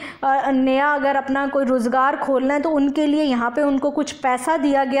कोई नया अगर अपना कोई रोज़गार खोलना है तो उनके लिए यहाँ पे उनको कुछ पैसा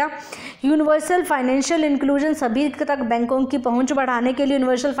दिया गया। यूनिवर्सल फाइनेंशियल इंक्लूजन, सभी तक बैंकों की पहुँच बढ़ाने के लिए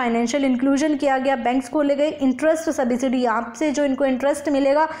यूनिवर्सल फाइनेंशियल इंक्लूजन किया गया, बैंक्स खोले गए। इंटरेस्ट सब्सिडी, यहाँ से जो इनको इंटरेस्ट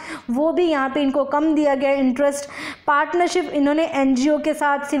मिलेगा वो भी यहाँ पे इनको कम दिया गया इंटरेस्ट। पार्टनरशिप, इन्होंने एनजीओ के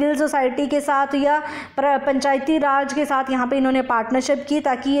साथ, सिविल सोसाइटी के साथ या पंचायती राज के साथ यहाँ पे इन्होंने पार्टनरशिप की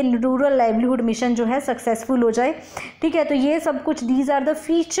ताकि ये रूरल लाइवलीहुड मिशन जो है सक्सेसफुल हो जाए, ठीक है। तो ये सब कुछ these are the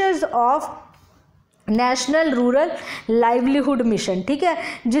features of national rural livelihood mission, ठीक है,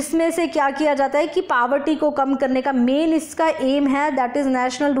 जिसमें से क्या किया जाता है कि पावर्टी को कम करने का मेन इसका एम है, that is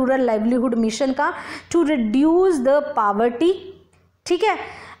national rural livelihood mission का, टू रिड्यूस द पावर्टी, ठीक है,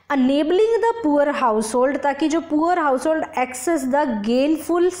 enabling the poor house hold, ताकि जो poor house hold access the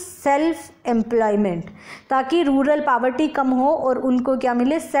gainful self employment, ताकि रूरल पावर्टी कम हो और उनको क्या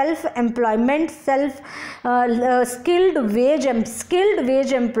मिले, self employment, self skilled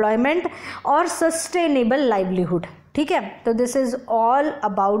veg employment और सस्टेनेबल लाइवलीहुड, ठीक है। तो this is all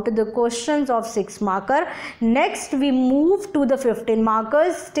about the questions of 6 marker. Next we move to the 15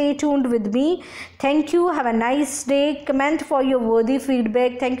 markers. Stay tuned with me. Thank you, have a nice day, comment for your वर्दी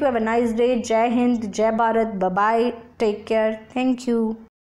feedback. Thank you, have a nice day. जय हिंद, जय Bharat, bye bye, take care, thank you.